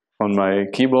my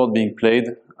keyboard being played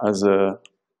as a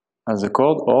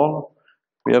chord, or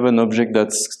we have an object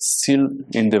that's still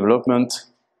in development.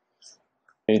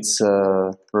 It's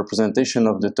a representation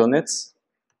of the tonets.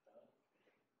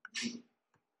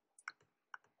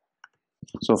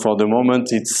 So for the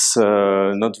moment, it's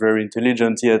not very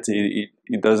intelligent yet.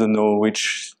 It doesn't know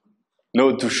which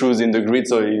node to choose in the grid,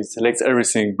 so it selects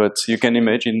everything. But you can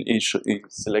imagine it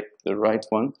select the right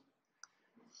one.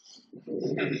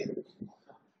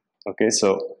 Okay,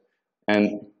 so,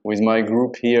 and with my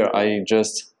group here,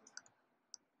 it's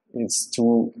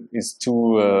too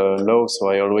low, so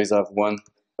I always have one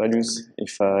values.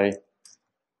 If I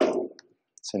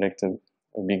select a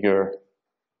bigger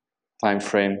time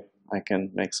frame, I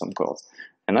can make some chords.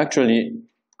 And actually,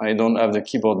 I don't have the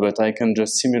keyboard, but I can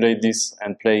just simulate this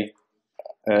and play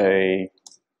a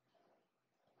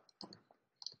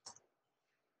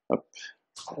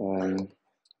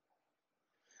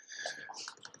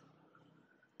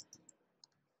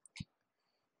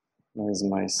where's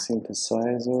my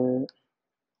synthesizer?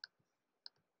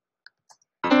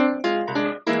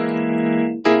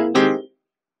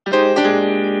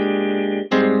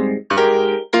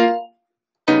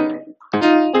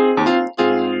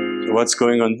 So what's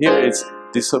going on here is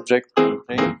this object. I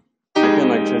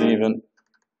can actually even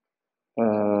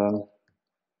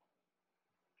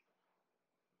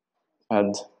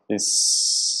add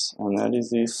this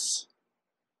analysis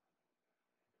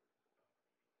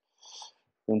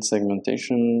and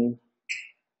segmentation.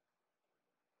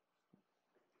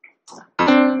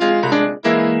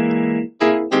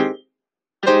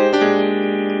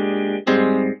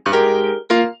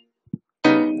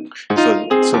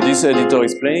 So this editor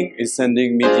is playing, is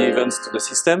sending MIDI events to the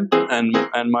system, and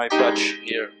my patch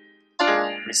here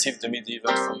receives the MIDI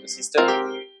event from the system.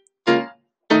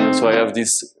 So I have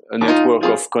this network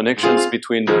of connections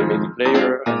between the MIDI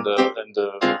player and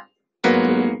the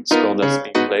score that's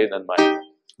being played and my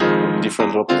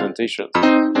different representations.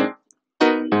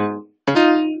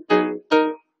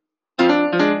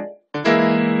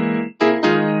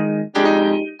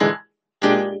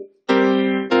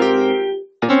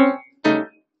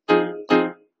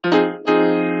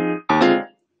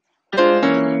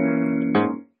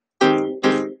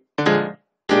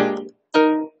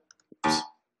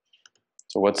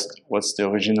 So what's the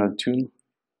original tune?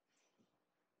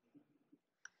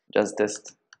 Just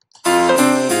test.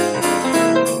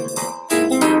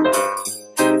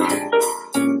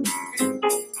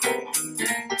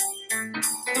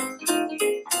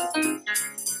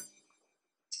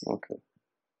 Okay.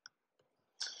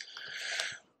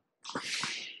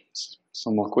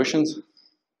 Some more questions?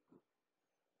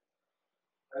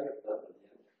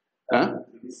 Huh?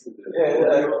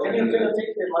 Yeah, can you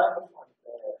take the microphone?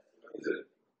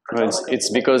 No, it's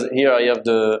because here I have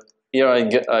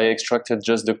I extracted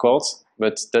just the chords,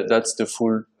 but that's the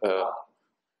full.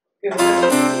 It's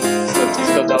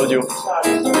not audio.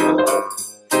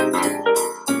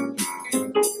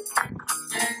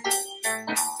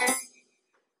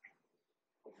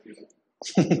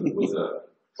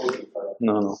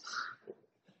 No.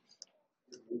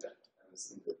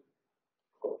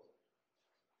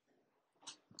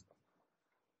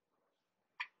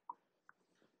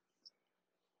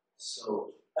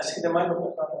 So I see the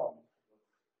microphone not on.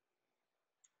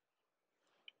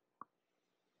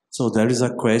 So there is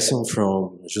a question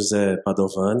from José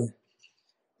Padovani.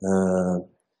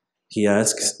 He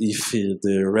asks if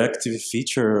the reactive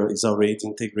feature is already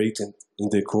integrated in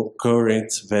the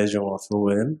current version of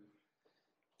OM.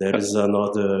 There is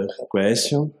another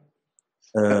question.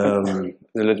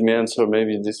 Let me answer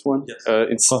maybe this one. Yes.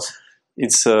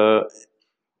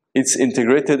 It's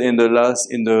integrated in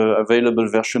the available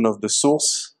version of the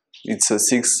source. It's a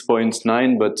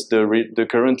 6.9, but the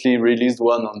currently released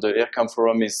one on the AirCam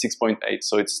forum is 6.8.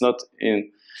 So it's not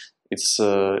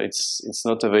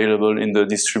not available in the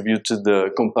distributed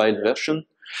compiled version,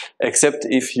 except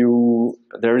if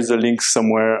there is a link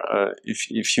somewhere. If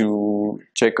you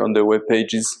check on the web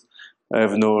pages, I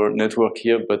have no network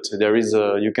here, but there is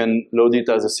you can load it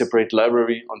as a separate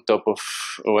library on top of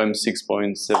OM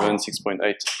 6.7,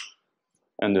 6.8,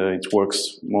 and it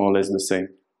works more or less the same.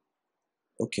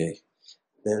 Okay.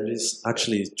 There is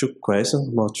actually two questions.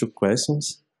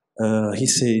 He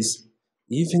says,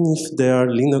 even if there are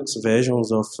Linux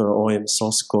versions of OM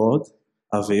source code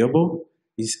available,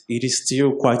 it is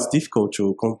still quite difficult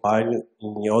to compile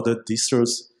in other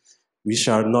distros which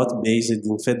are not based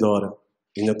in Fedora,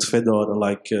 Linux Fedora,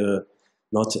 like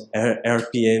not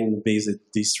RPM-based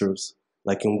distros,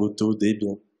 like Ubuntu,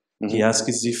 Debian. Mm-hmm. He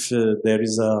asks if there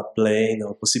is a plan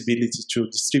or possibility to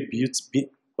distribute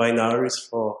binaries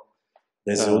for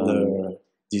these other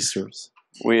distros.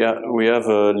 We have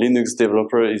a Linux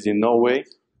developer is in Norway,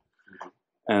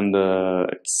 and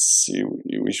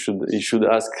he should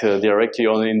ask directly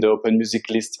in the Open Music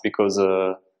list, because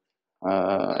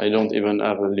I don't even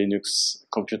have a Linux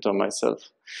computer myself.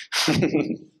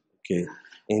 Okay,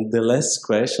 and the last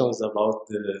question is about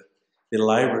the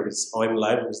libraries, OM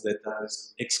libraries that are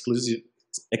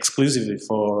exclusively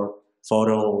for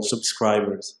forum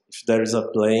subscribers. If there is a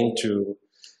plan to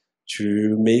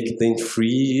make them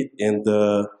free, and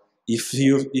if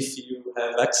you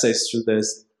have access to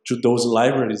those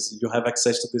libraries, you have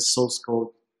access to the source code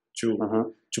to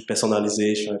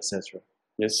personalization, etc.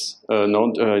 Yes,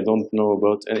 no, I don't know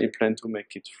about any plan to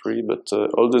make it free, but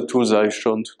all the tools I've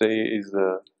shown today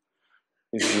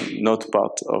is not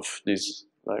part of these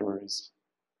libraries.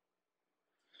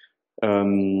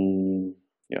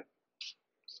 Yeah.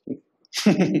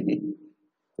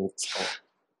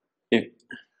 Yeah.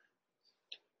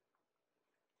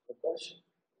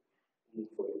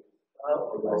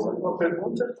 Uma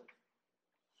pergunta?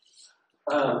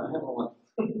 Vamos lá.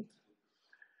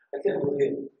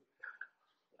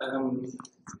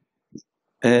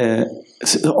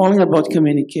 Only about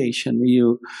communication.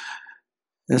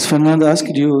 As Fernando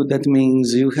asked you, that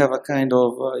means you have a kind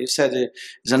of, you said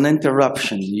it's an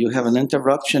interruption. You have an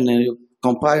interruption and you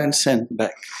compile and send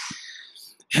back.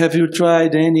 Have you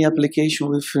tried any application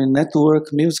with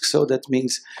network music? So that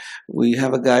means we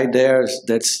have a guy there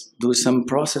that's do some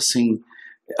processing,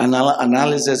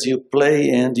 analysis. You play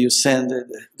and you send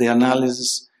the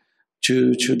analysis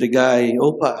to the guy.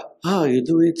 Opa, you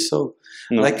do it. So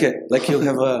No. like you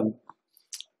have a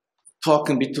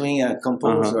talking between a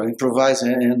composer, improviser,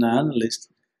 and an analyst.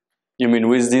 You mean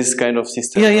with this kind of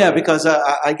system? Yeah, because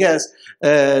I guess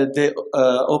the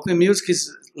open music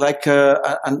is like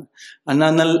an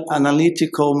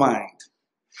analytical mind,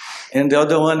 and the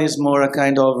other one is more a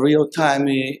kind of real time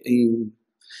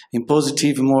in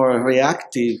positive, more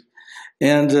reactive,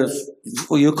 and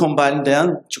you combine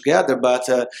them together, but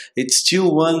it's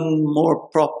still one more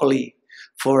properly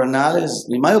for analysis,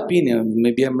 in my opinion.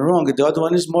 Maybe I'm wrong. The other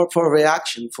one is more for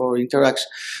reaction, for interaction.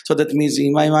 So that means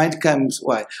in my mind comes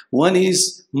why. One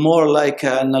is more like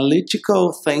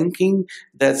analytical thinking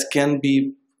that can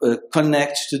be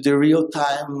connected to the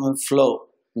real-time flow.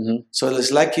 Mm-hmm. So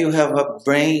it's like you have a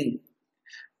brain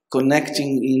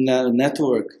connecting in a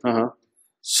network.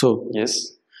 So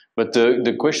yes, but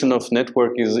the question of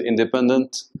network is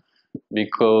independent,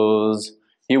 because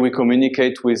here we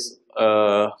communicate with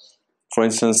for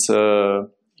instance,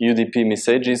 UDP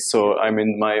messages. So I'm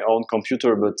in my own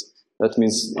computer, but that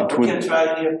means it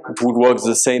would work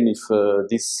the same if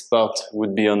this part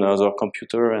would be on another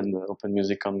computer and open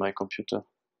music on my computer.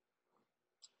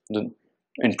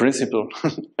 In principle,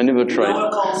 I never tried. In our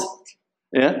concept.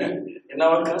 Yeah? In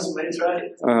our concept, we try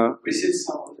it. We see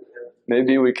some.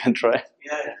 Maybe we can try.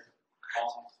 Yeah.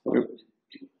 A good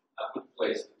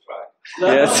place to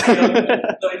try. Yes. No,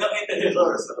 in the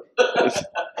rehearsal.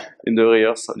 In the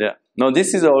rehearsal, yeah. No,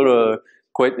 this is all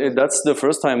quite. That's the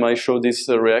first time I show these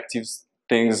reactive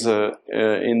things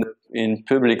in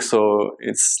public, so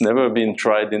it's never been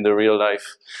tried in the real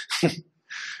life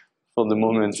for the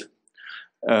moment.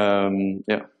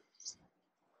 Yeah.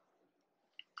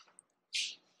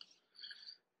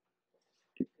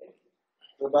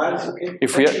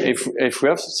 If we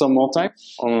have some more time,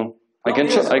 I can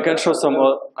show some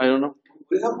more. I don't know.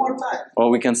 We have more time. Or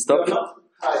we can stop.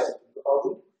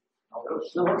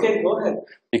 Okay, go ahead.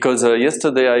 Because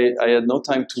yesterday I had no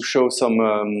time to show some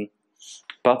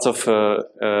parts of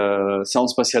sound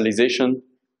spatialization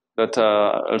that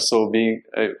are also being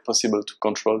possible to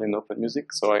control in open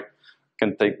music. So I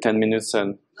can take 10 minutes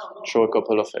and show a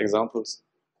couple of examples.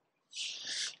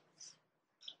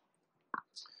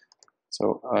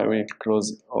 So I will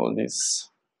close all this.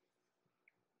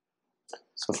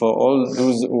 So for all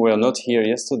those who were not here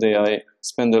yesterday, I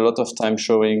spent a lot of time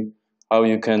showing how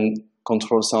you can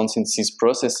control sound synthesis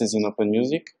processes in open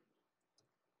music.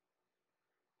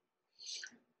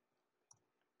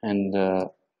 And I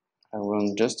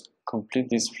will just complete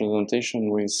this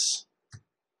presentation with,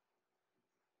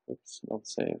 oops, not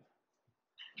save.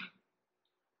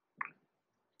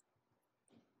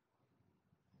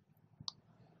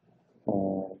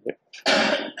 Yep.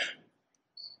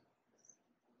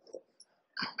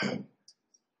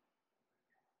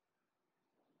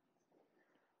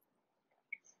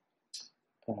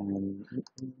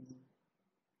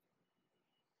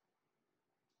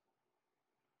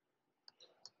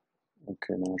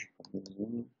 Okay, non, j'ai pas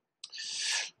besoin.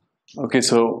 Okay,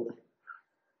 so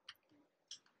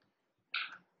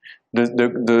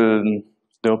the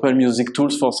open music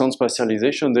tools for sound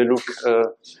spatialization, they look.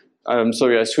 I'm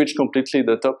sorry, I switched completely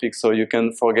the topic, so you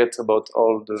can forget about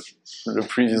all the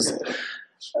previous.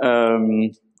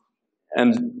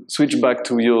 And switch back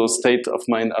to your state of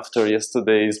mind after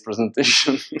yesterday's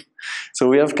presentation. So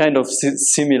we have kind of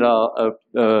similar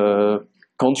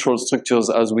control structures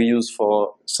as we use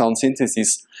for sound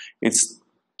synthesis. It's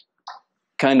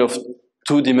kind of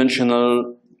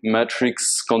two-dimensional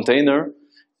matrix container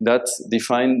that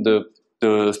define the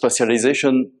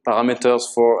spatialization parameters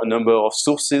for a number of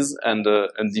sources and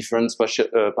different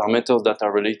parameters that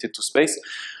are related to space.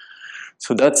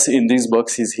 So that's in these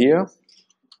boxes here.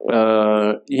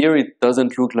 Here it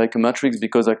doesn't look like a matrix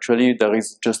because actually there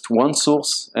is just one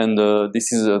source, and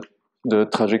this is the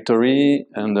trajectory,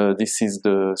 and this is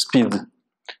the speed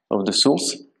of the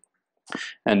source.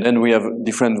 And then we have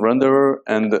different renderer,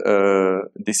 and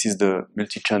this is the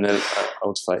multi-channel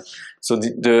out file. So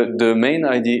the main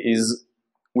idea is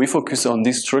we focus on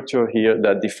this structure here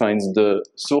that defines the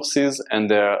sources and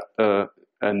their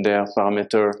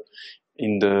parameter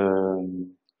in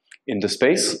the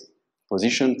space.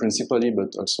 Position principally,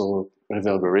 but also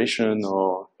reverberation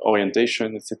or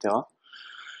orientation, etc.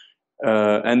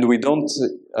 And we don't,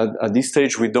 at this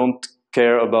stage, we don't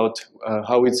care about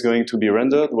how it's going to be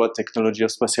rendered, what technology of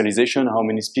spatialization, how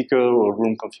many speakers or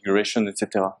room configuration,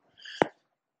 etc.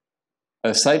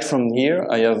 Aside from here,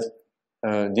 I have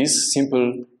this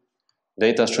simple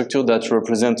data structure that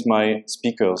represents my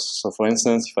speakers. So for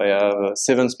instance, if I have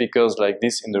 7 speakers like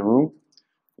this in the room,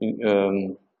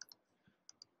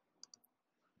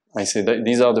 I say that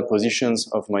these are the positions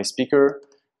of my speaker,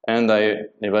 and I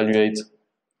evaluate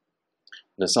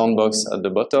the sound box at the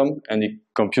bottom, and it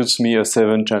computes me a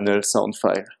 7-channel sound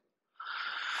file.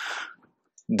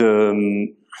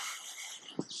 The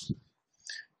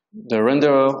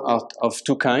renderer are of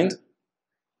 2 kinds.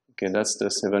 Okay, that's the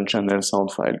 7-channel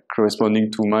sound file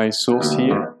corresponding to my source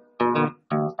here,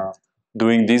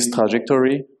 doing this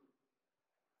trajectory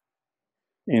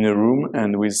in a room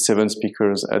and with 7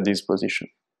 speakers at this position.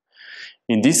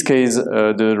 In this case,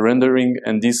 the rendering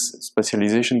and this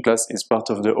spatialization class is part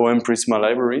of the OM Prisma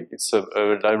library. It's a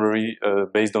library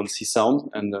based on C-Sound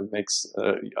and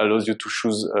allows you to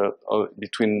choose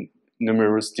between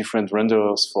numerous different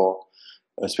renderers for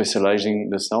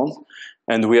specializing the sound.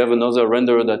 And we have another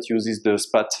renderer that uses the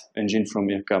SPAT engine from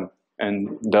IRCAM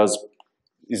and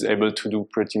is able to do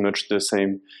pretty much the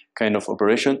same kind of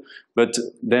operation. But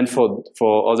then for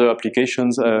other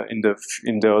applications, in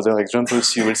the other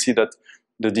examples, you will see that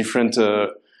the different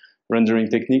rendering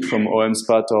technique from OM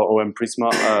SPAT or OM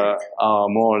Prisma are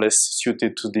more or less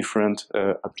suited to different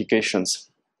applications.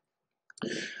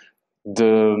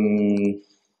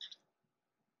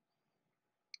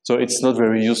 So it's not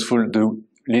very useful to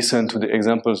listen to the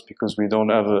examples because we don't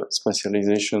have a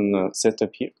spatialization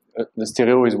setup here. The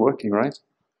stereo is working, right?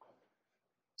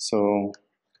 So,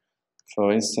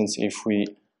 for instance, if we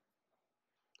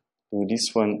do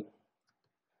this one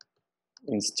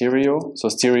in stereo, so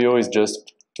stereo is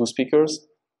just 2 speakers,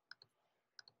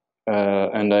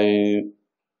 and I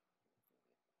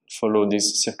follow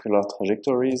these circular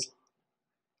trajectories.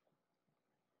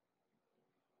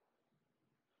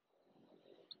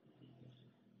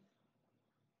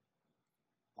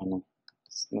 Oh no,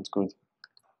 it's not good.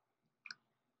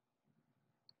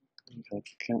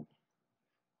 Okay.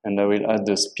 And I will add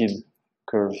the speed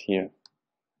curve here.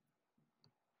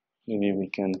 Maybe we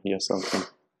can hear something.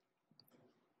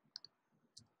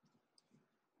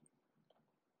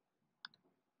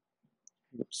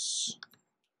 Oops.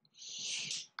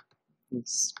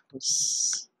 This.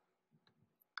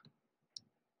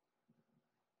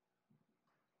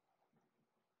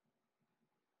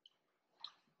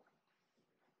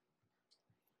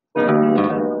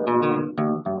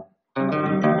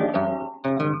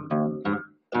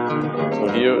 So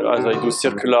here, as I do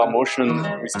circular motion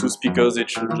with 2 speakers, it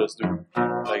should just do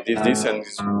like this, and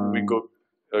we go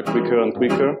quicker and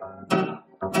quicker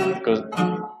because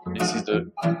this is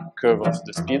the curve of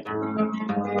the speed.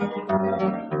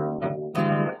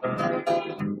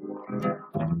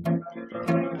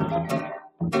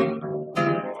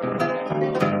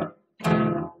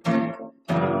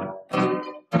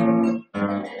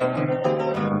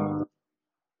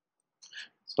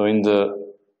 So in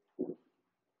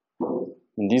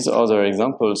these other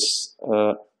examples,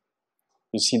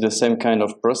 you see the same kind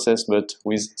of process, but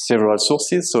with several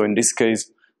sources. So in this case,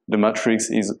 the matrix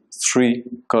is 3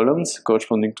 columns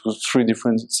corresponding to 3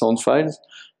 different sound files,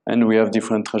 and we have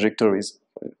different trajectories.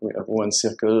 We have one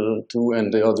circle, 2,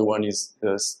 and the other one is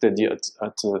steady at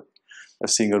a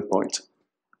single point.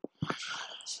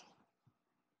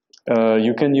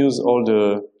 You can use all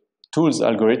the tools,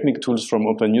 algorithmic tools from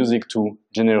OpenMusic to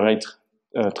generate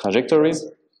trajectories.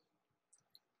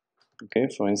 Okay,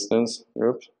 for instance,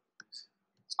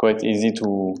 it's quite easy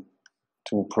to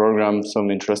program some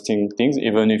interesting things,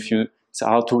 even if it's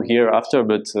hard to hear after,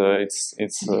 but it's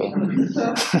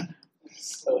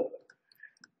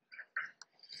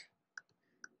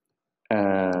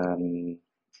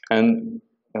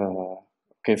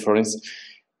okay, for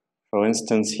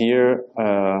instance here,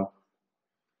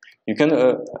 you can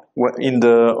in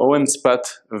the OM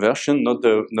SPAT version, not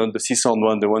the C-Sound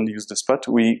one, the one who used the SPAT,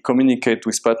 we communicate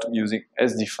with SPAT using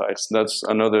SD files. That's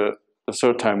the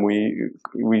third time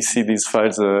we see these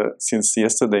files since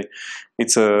yesterday.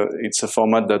 It's a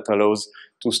format that allows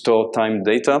to store time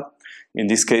data. In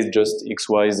this case, just X,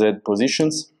 Y, Z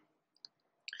positions.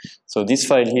 So this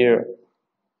file here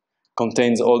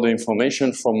contains all the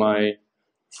information from my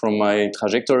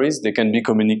trajectories. They can be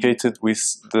communicated with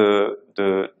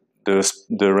the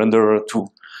renderer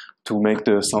to make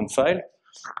the sound file,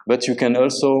 but you can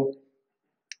also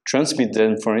transmit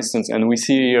them, for instance. And we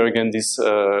see here again this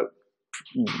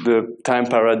the time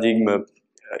paradigm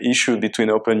issue between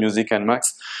OpenMusic and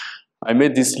Max. I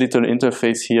made this little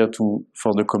interface here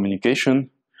for the communication.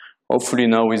 Hopefully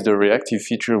now with the reactive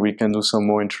feature we can do some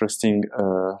more interesting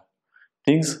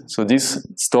things. So this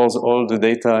stores all the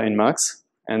data in Max,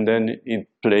 and then it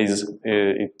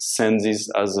sends this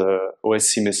as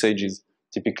OSC messages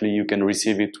typically you can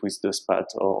receive it with the SPAT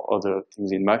or other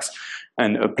things in Max,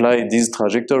 and apply these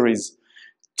trajectories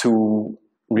to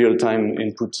real-time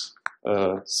input,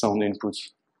 sound input.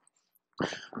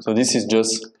 So this is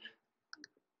just,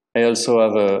 I also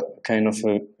have a kind of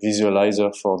a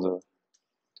visualizer to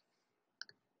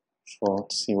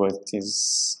see what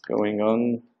is going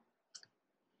on.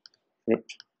 Yep.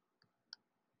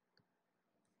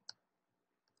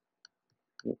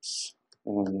 Oops.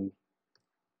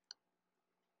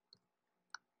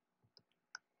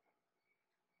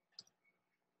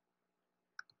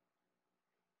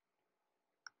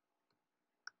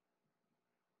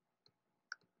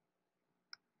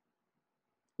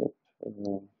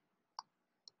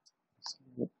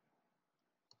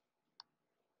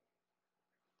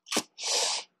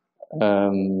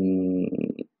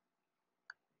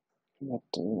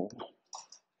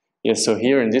 Yes, so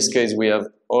here in this case we have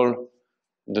all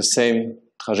the same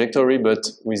trajectory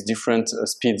but with different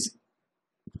speeds.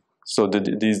 So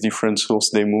these different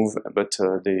sources, they move, but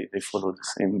they follow the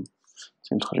same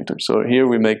trajectory. So here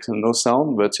we make no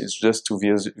sound, but it's just to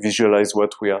visualize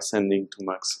what we are sending to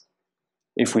Max.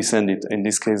 If we send it, in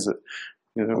this case,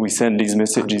 we send these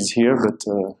messages here, but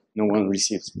no one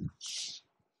receives it.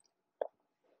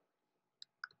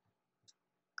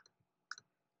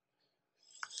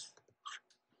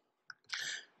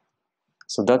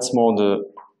 So that's more the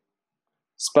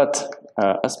SPAT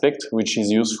aspect, which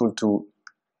is useful to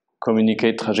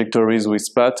communicate trajectories with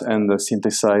SPAT and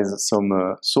synthesize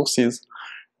some sources.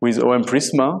 With OM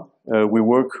Prisma, we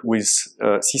work with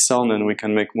C-Sound, and we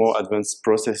can make more advanced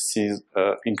processes,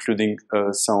 including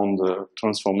sound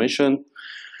transformation.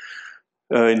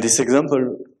 In this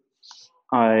example,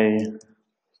 I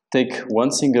take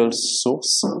one single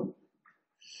source.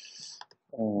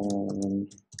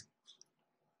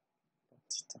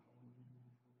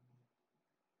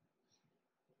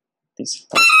 This.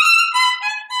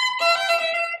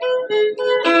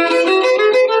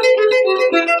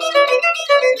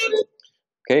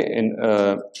 Okay, and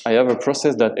I have a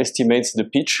process that estimates the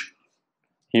pitch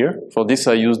here. For this,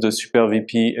 I use the Super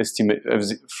VP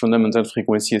fundamental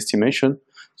frequency estimation.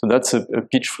 So that's a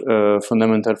pitch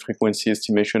fundamental frequency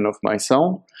estimation of my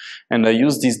sound. And I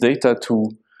use this data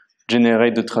to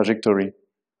generate the trajectory.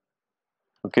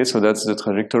 Okay, so that's the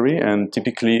trajectory. And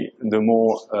typically, the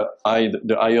more the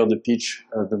higher the pitch,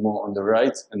 the more on the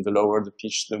right, and the lower the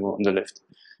pitch, the more on the left.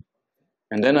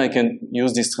 And then I can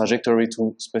use this trajectory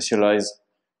to specialize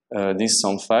this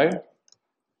sound file.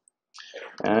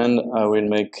 And I will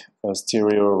make a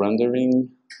stereo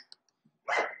rendering.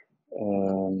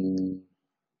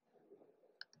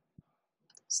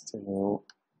 Stereo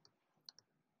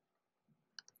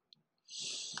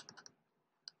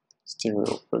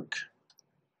book.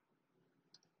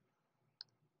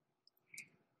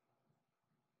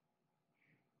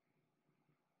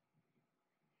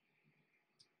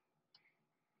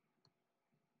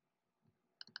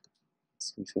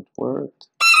 Let's see if it worked.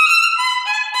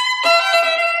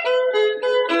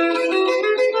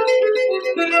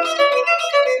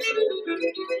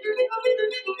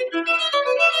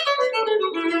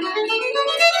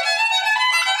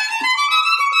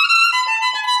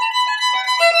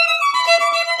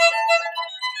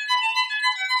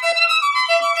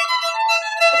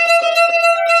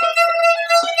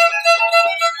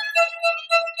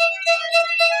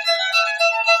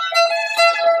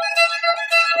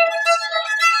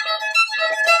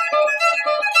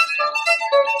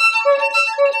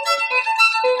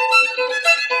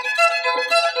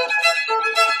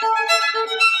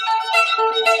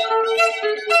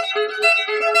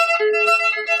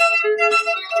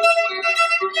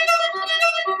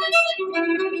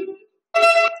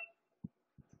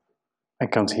 I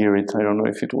can't hear it. I don't know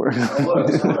if it works. It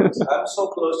works. I'm so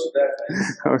close to that.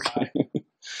 Okay.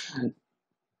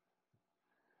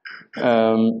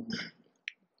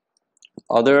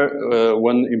 Other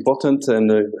one important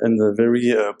and a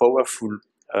very powerful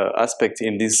aspect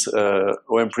in this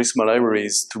OM Prisma library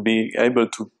is to be able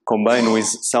to combine with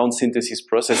sound synthesis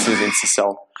processes in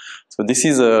C-Sound. So this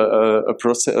is a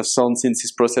sound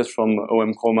synthesis process from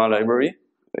OM Chroma library.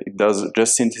 It does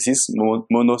just synthesis,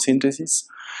 monosynthesis.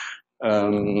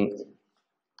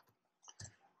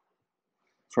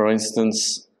 For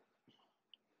instance,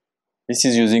 this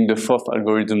is using the fourth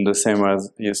algorithm, the same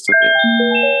as yesterday.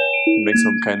 Make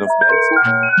some kind of bend.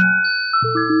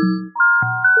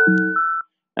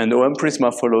 And OM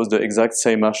Prisma follows the exact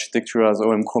same architecture as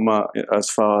OM Chroma as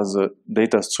far as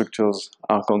data structures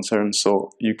are concerned.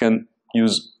 So you can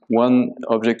use one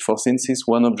object for synthesis,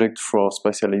 one object for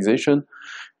spatialization.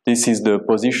 This is the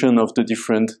position of the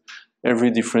different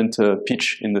every different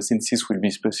pitch in the synthesis will be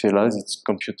specialized. It's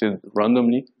computed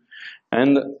randomly.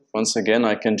 And once again,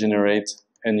 I can generate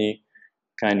any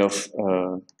kind of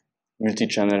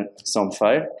multi-channel sound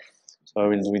file. So I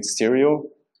will do it stereo.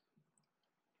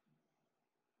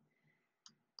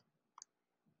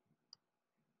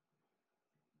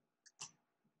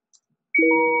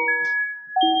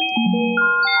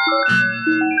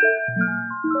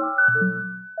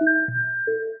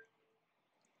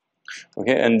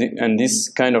 Okay, and this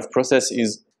kind of process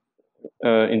is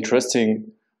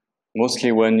interesting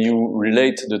mostly when you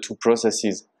relate the two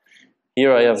processes.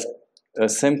 Here I have the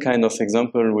same kind of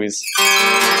example with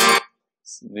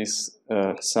this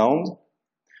sound,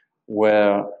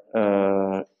 where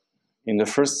in the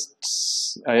first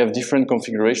I have different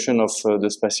configuration of the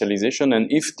spatialization,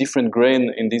 and if different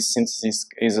grain in this synthesis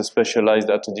is specialized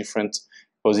at a different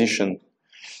position.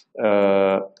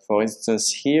 For instance,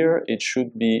 here it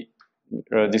should be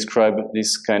describe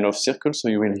this kind of circle, so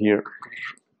you will hear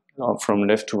from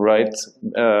left to right,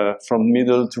 from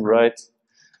middle to right.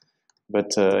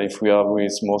 But if we are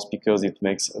with more speakers, it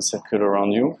makes a circle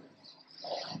around you.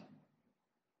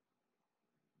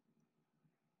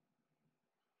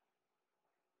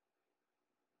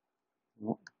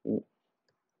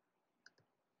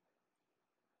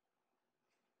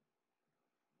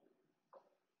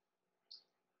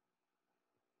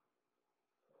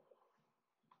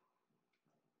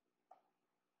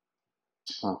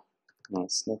 Ah, no,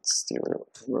 it's not stereo.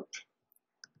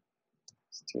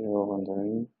 Stereo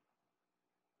rendering.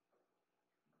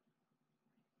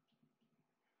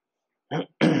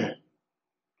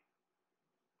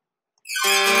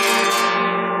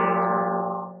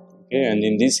 Okay, and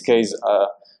in this case,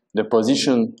 the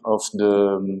position of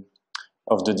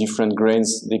the different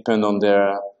grains depend on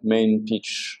their main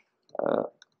pitch,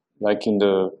 like in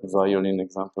the violin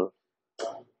example.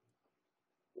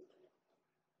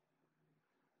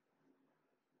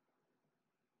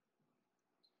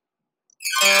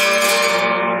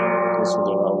 So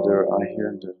the louder I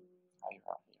hear, the higher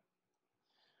I hear.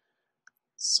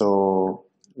 So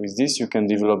with this, you can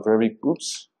develop very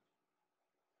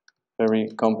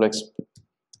complex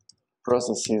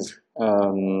processes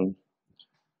and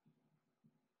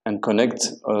connect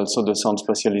also the sound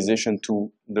spatialization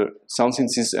to the sound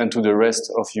synthesis and to the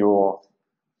rest of your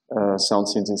sound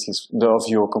synthesis, of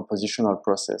your compositional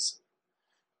process.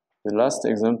 The last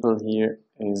example here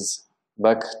is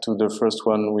back to the first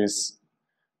one with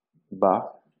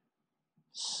Bach.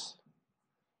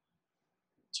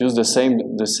 Use the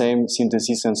same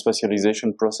synthesis and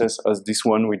spatialization process as this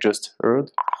one we just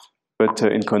heard, but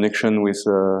in connection with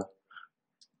a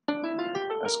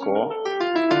score.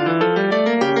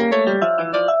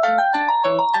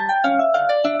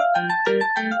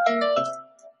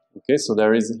 Okay, so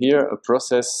there is here a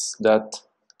process that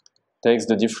takes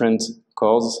the different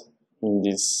chords in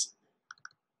this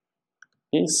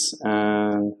piece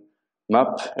and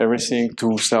map everything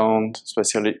to sound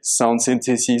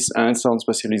synthesis and sound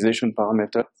spatialization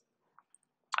parameters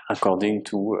according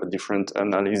to different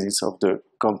analysis of the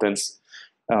contents,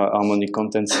 harmonic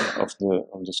contents of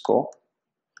the score.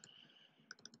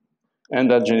 And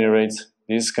that generates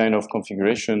this kind of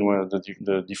configuration where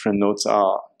the different notes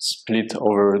are split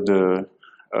over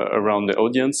around the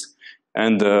audience,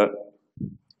 and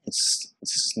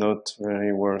it's not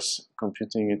very worth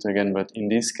computing it again, but in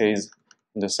this case,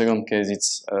 in the second case,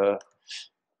 it's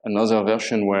another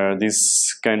version where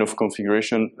this kind of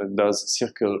configuration does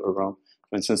circle around.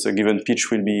 For instance, a given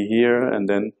pitch will be here, and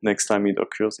then next time it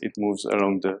occurs, it moves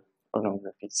along the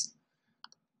piece.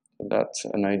 So that's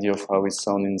an idea of how it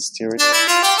sounds in stereo.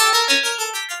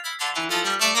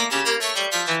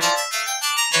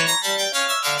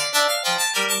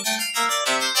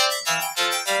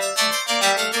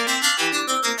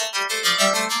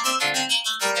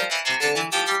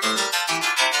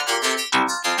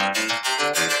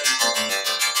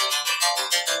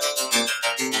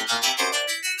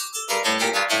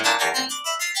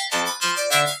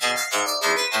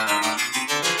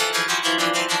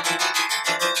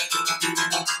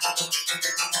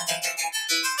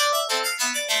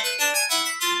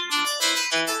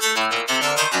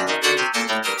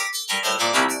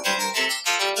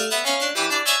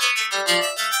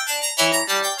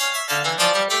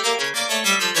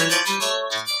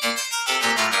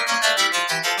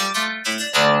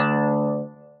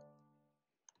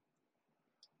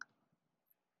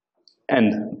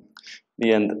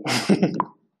 The end.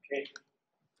 Okay.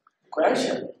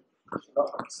 Question?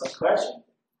 Some question?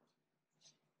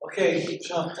 Okay,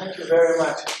 Jean, thank you very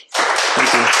much.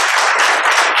 Thank you.